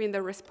between the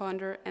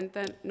responder and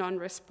the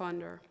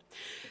non-responder.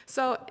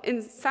 So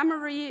in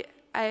summary,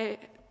 I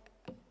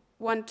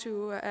want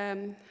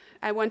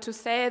to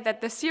say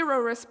that the zero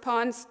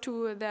response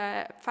to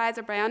the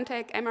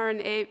Pfizer-BioNTech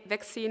mRNA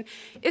vaccine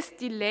is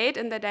delayed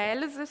in the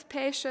dialysis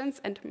patients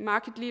and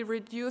markedly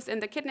reduced in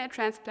the kidney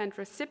transplant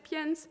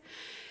recipients.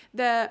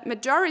 The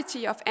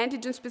majority of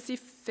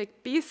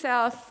antigen-specific B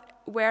cells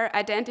were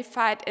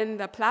identified in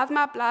the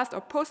plasma blast or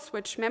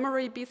post-switch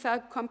memory B cell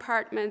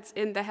compartments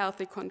in the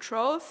healthy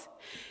controls.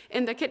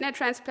 In the kidney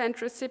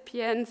transplant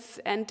recipients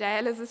and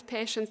dialysis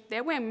patients, they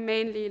were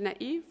mainly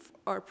naive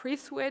or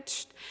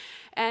pre-switched,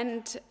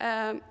 and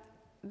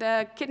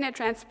the kidney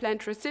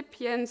transplant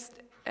recipients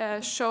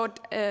showed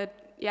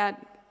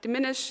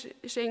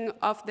diminishing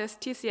of this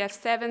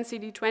TCF7,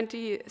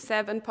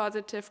 CD27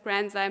 positive,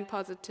 granzyme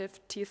positive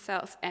T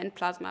cells and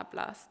plasma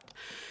blast.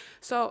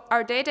 So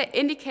our data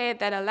indicate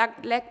that a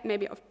lack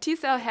maybe of T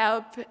cell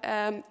help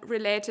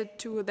related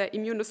to the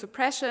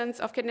immunosuppressions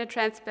of kidney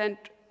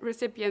transplant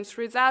recipients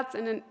results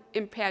in an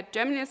impaired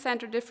germinal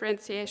center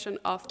differentiation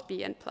of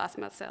B and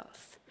plasma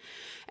cells.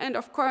 And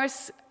of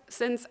course,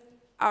 since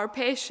our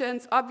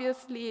patients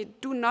obviously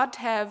do not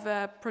have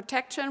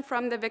protection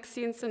from the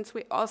vaccine, since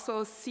we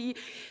also see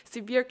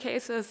severe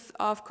cases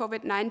of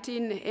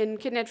COVID-19 in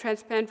kidney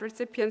transplant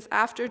recipients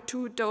after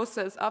 2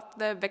 doses of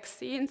the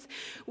vaccines,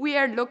 we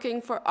are looking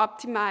for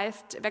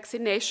optimized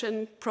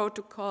vaccination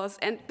protocols.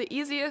 And the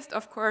easiest,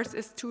 of course,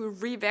 is to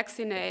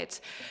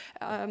revaccinate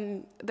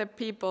the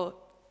people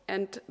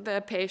and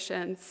the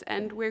patients.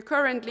 And we're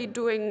currently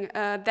doing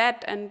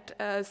that and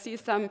see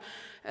some,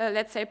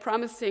 let's say,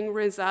 promising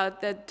result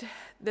that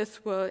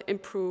this will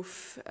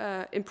improve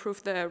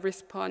the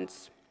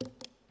response.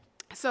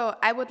 So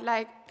I would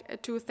like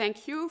to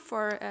thank you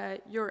for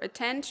your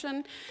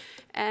attention,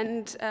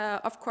 and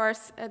of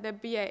course the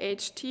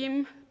BIH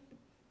team,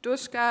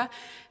 Duška,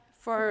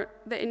 for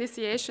the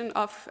initiation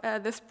of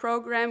this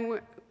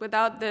program.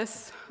 Without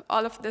this,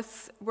 all of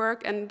this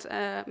work and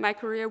my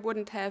career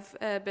wouldn't have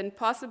been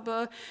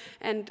possible.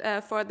 And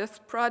for this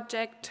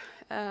project,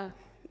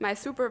 my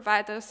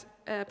supervisors,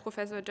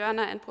 Professor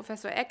Dörner and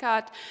Professor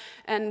Eckert,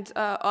 and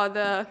all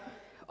the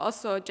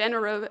also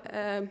general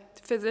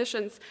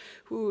physicians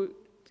who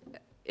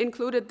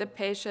included the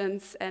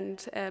patients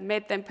and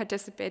made them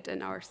participate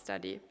in our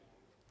study.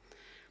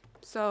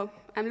 So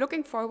I'm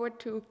looking forward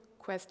to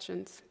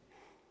questions.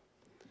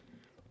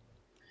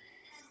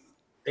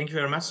 Thank you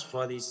very much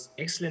for these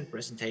excellent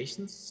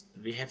presentations.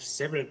 We have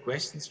several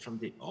questions from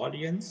the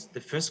audience. The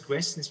first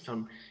question is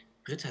from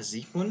Britta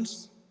Siegmund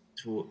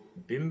to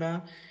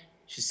Bimba.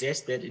 She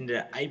says that in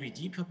the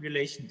IBD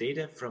population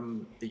data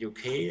from the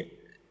UK,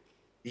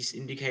 these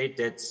indicate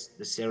that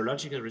the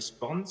serological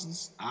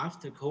responses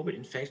after COVID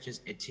infection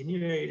is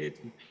attenuated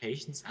in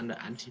patients under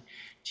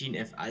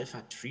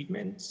anti-TNF-alpha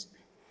treatments,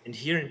 and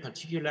here in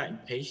particular in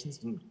patients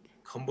in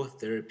combo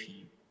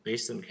therapy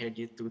based on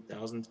Kennedy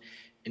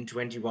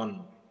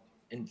 2021.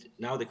 And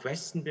now the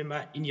question,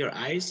 Bimba, in your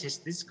eyes, has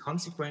this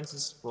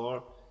consequences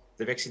for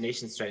the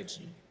vaccination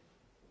strategy?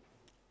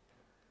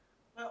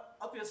 Well,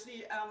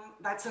 obviously,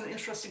 that's an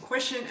interesting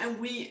question. And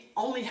we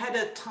only had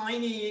a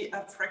tiny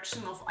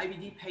fraction of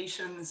IBD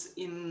patients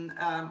in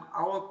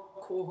our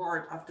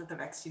cohort after the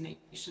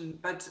vaccination,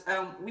 but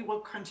we will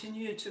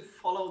continue to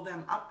follow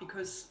them up,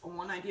 because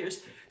one idea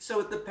is,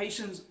 so the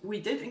patients we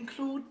did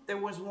include, there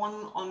was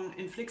one on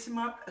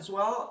infliximab as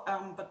well,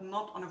 but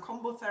not on a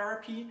combo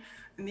therapy,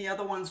 and the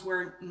other ones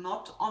were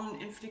not on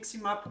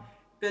infliximab.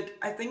 But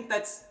I think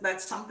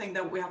that's something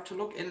that we have to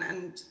look in.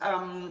 And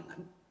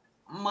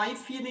my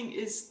feeling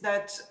is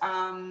that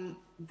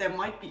there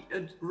might be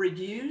a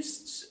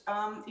reduced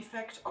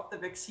effect of the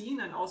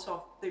vaccine and also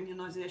of the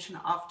immunization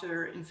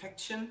after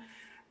infection,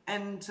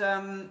 and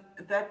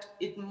that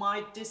it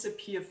might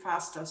disappear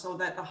faster, so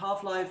that the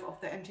half-life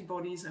of the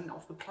antibodies and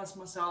of the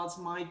plasma cells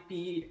might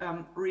be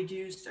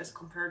reduced as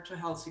compared to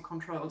healthy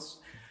controls.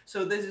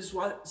 So this is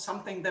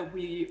something that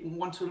we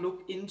want to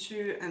look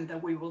into and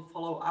that we will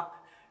follow up,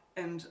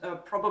 and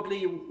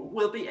probably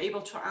will be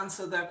able to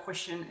answer that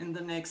question in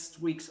the next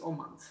weeks or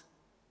months.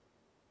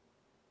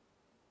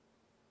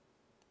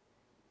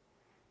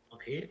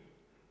 Okay,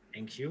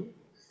 thank you.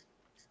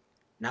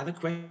 Another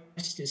question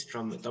is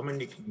from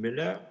Dominic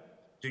Miller.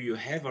 Do you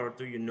have or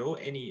do you know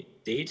any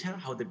data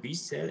how the B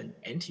cell and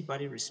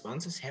antibody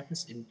responses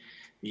happens in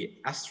the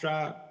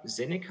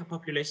AstraZeneca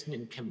population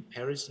in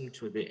comparison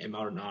to the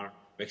mRNA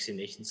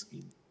vaccination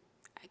scheme?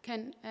 I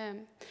can.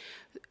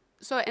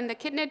 So in the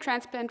kidney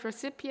transplant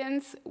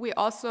recipients, we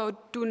also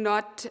do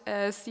not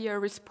see a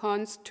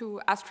response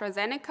to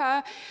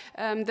AstraZeneca.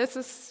 This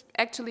is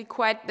actually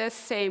quite the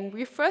same.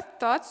 We first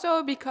thought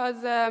so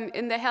because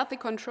in the healthy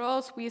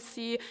controls, we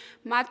see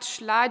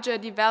much larger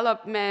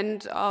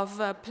development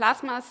of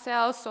plasma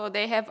cells. So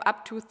they have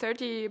up to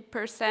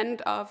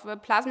 30% of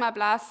plasma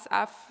blasts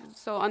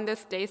so on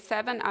this day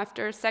 7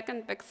 after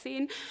second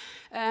vaccine.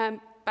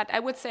 But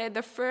I would say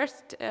the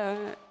first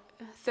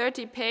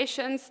 30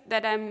 patients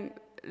that I'm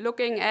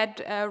looking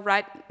at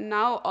right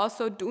now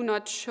also do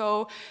not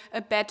show a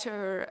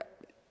better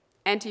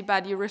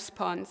antibody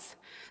response.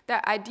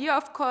 The idea,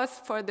 of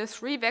course, for this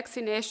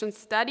revaccination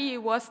study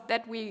was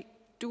that we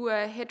do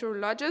a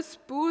heterologous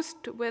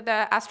boost with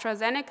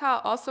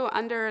AstraZeneca, also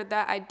under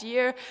the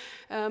idea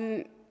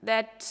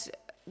that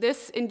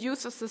this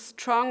induces a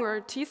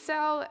stronger T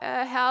cell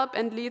help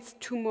and leads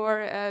to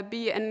more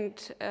B and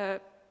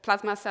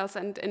plasma cells,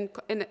 and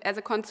as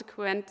a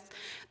consequence,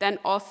 then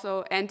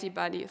also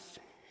antibodies.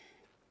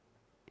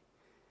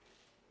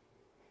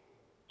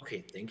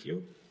 Okay, thank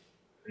you.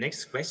 The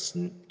next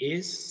question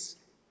is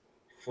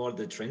for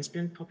the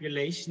transplant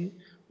population.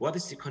 What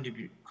is the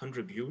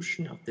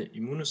contribution of the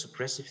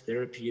immunosuppressive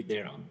therapy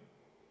thereon?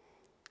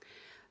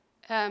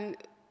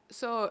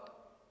 So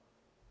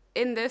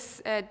in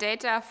this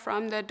data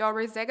from the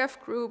Dory-Zegev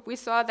group, we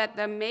saw that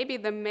maybe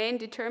the main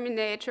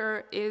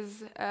determinator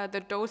is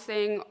the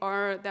dosing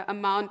or the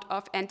amount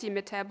of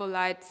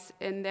antimetabolites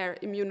in their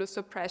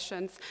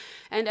immunosuppressions.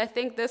 And I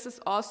think this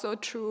is also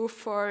true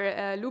for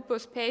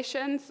lupus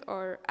patients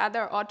or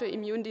other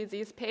autoimmune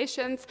disease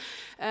patients.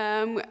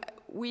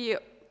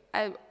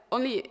 I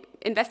only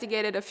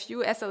investigated a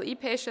few SLE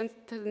patients,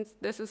 since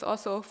this is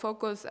also a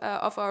focus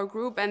of our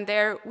group, and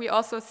there we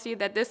also see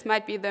that this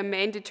might be the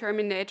main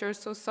determinator.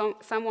 So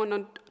someone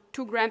on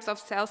 2 grams of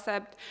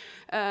CellCept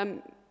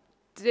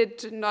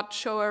did not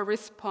show a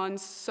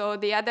response. So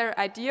the other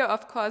idea,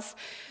 of course,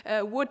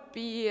 would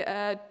be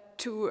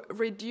to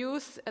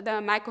reduce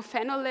the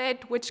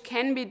mycophenolate, which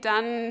can be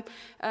done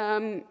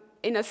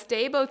in a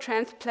stable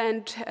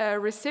transplant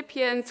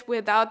recipients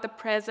without the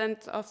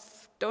presence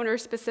of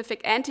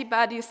donor-specific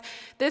antibodies.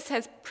 This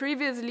has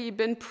previously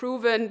been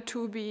proven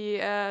to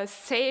be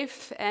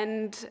safe,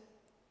 and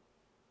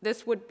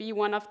this would be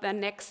one of the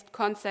next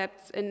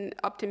concepts in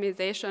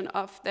optimization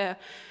of the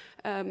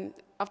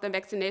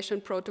vaccination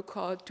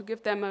protocol, to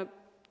give them a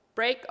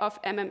break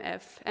of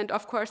MMF. And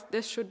of course,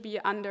 this should be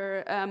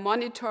under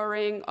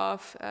monitoring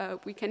of,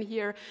 we can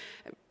here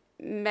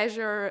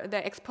measure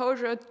the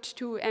exposure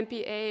to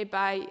MPA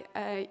by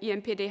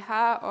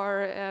EMPDH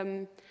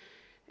or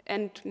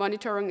and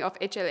monitoring of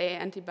HLA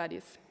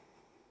antibodies.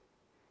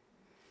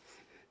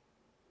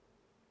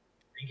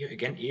 Thank you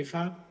again,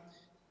 Eva.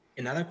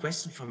 Another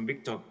question from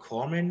Victor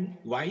Corman.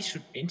 Why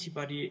should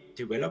antibody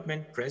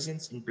development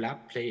presence in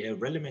blood play a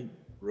relevant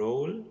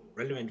role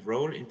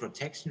in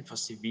protection for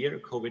severe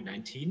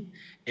COVID-19,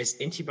 as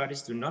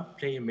antibodies do not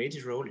play a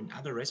major role in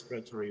other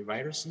respiratory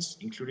viruses,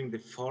 including the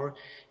 4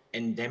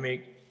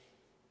 endemic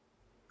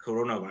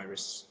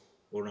coronaviruses?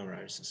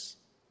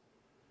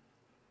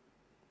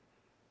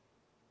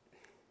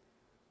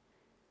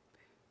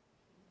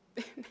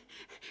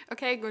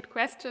 Okay, good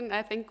question.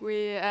 I think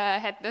we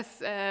had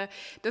this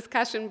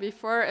discussion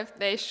before, if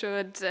they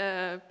should,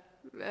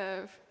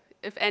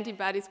 if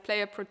antibodies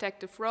play a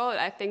protective role.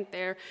 I think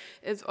there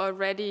is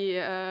already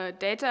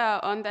data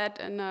on that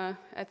in a,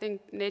 I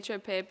think, Nature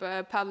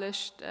paper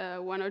published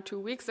 1 or 2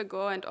 weeks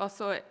ago, and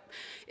also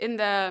in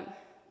the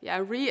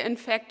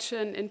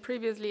reinfection in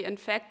previously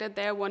infected,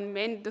 there one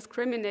main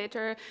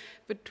discriminator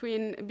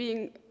between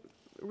being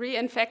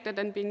reinfected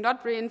and being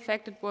not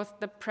reinfected was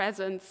the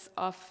presence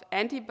of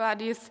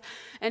antibodies.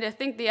 And I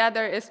think the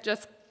other is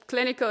just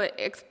clinical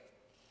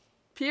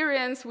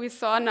experience. We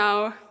saw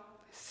now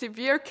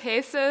severe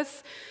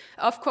cases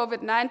of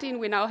COVID-19.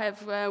 We now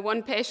have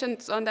one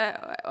patient on the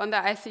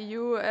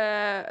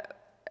ICU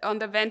on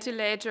the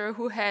ventilator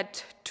who had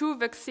 2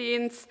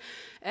 vaccines,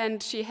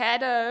 and she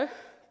had a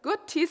good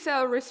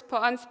T-cell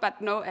response,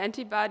 but no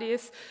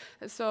antibodies.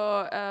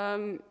 So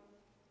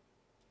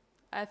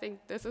I think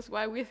this is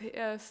why we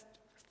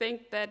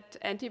think that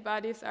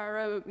antibodies are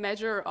a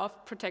measure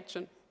of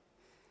protection.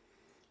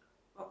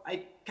 Well,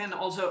 I can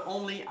also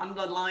only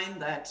underline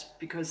that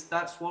because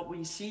that's what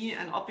we see.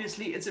 And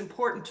obviously it's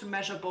important to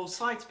measure both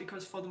sides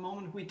because for the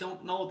moment we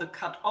don't know the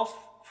cutoff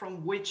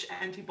from which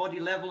antibody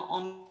level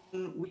on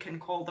we can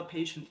call the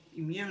patient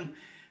immune.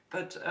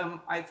 But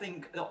I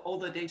think all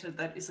the data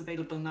that is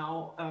available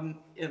now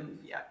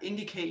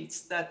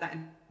indicates that the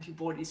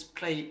antibodies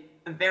play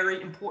a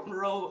very important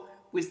role,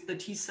 with the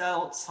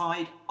T-cell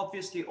side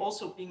obviously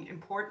also being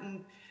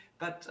important,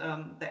 but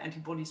the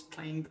antibodies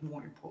playing the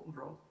more important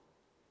role.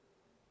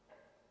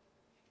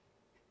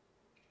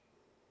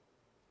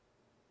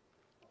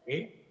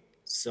 Okay,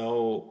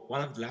 so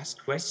one of the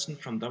last questions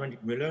from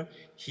Dominic Müller,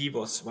 he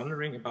was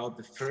wondering about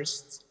the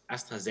first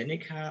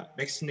AstraZeneca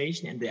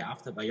vaccination and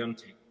thereafter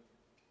BioNTech.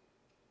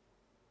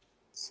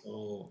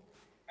 So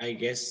I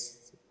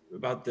guess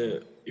about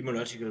the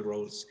immunological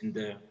roles in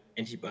the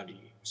antibody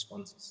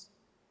responses.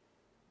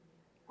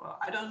 Well,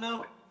 I don't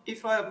know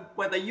if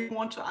whether you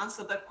want to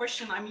answer that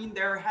question. I mean,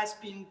 there has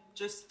been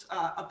just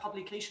a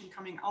publication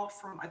coming out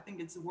from, I think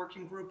it's a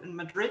working group in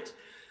Madrid,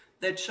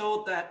 that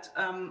showed that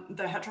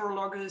the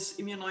heterologous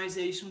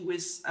immunization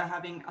with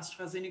having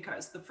AstraZeneca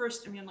as the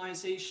first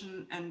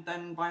immunization and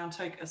then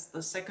BioNTech as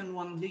the second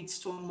one leads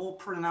to a more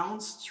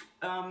pronounced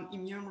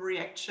immune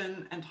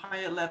reaction and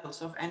higher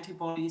levels of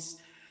antibodies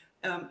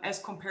as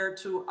compared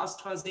to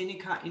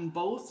AstraZeneca in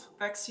both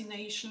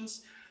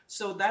vaccinations.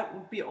 So that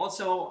would be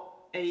also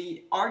an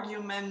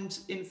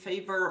argument in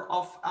favor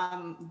of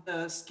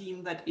the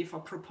scheme that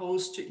EFA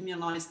proposed to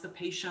immunize the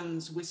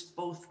patients with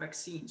both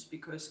vaccines,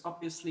 because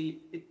obviously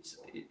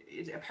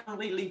it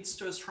apparently leads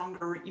to a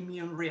stronger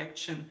immune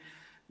reaction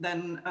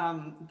than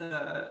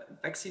the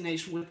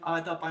vaccination with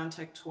either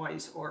BioNTech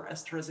twice or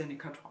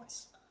AstraZeneca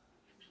twice.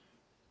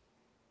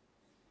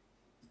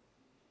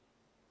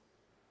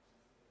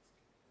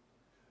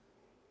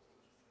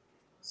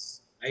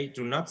 I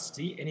do not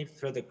see any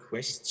further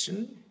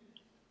question.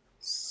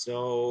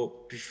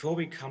 So before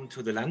we come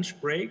to the lunch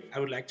break, I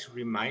would like to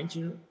remind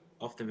you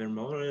of the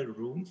memorial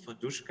room for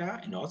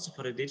Duška and also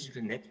for the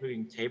digital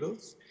networking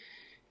tables.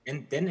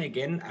 And then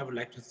again, I would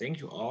like to thank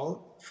you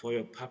all for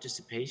your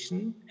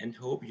participation and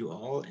hope you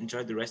all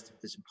enjoy the rest of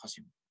the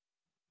symposium.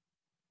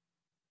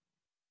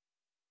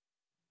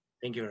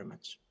 Thank you very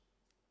much.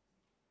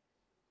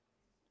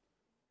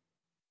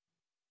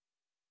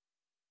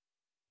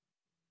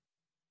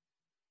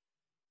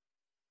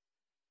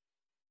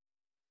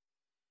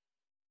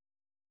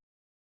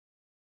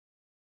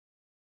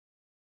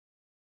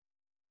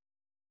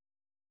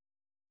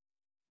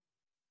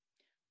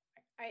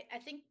 I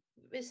think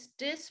with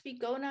this, we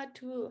go now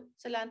to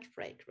the lunch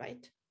break,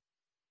 right?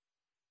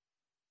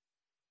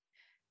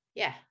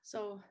 Yeah,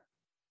 so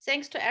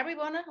thanks to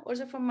everyone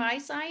also from my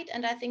side.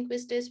 And I think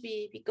with this,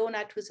 we go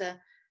now to the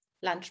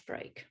lunch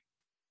break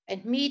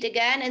and meet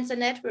again in the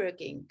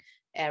networking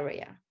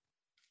area.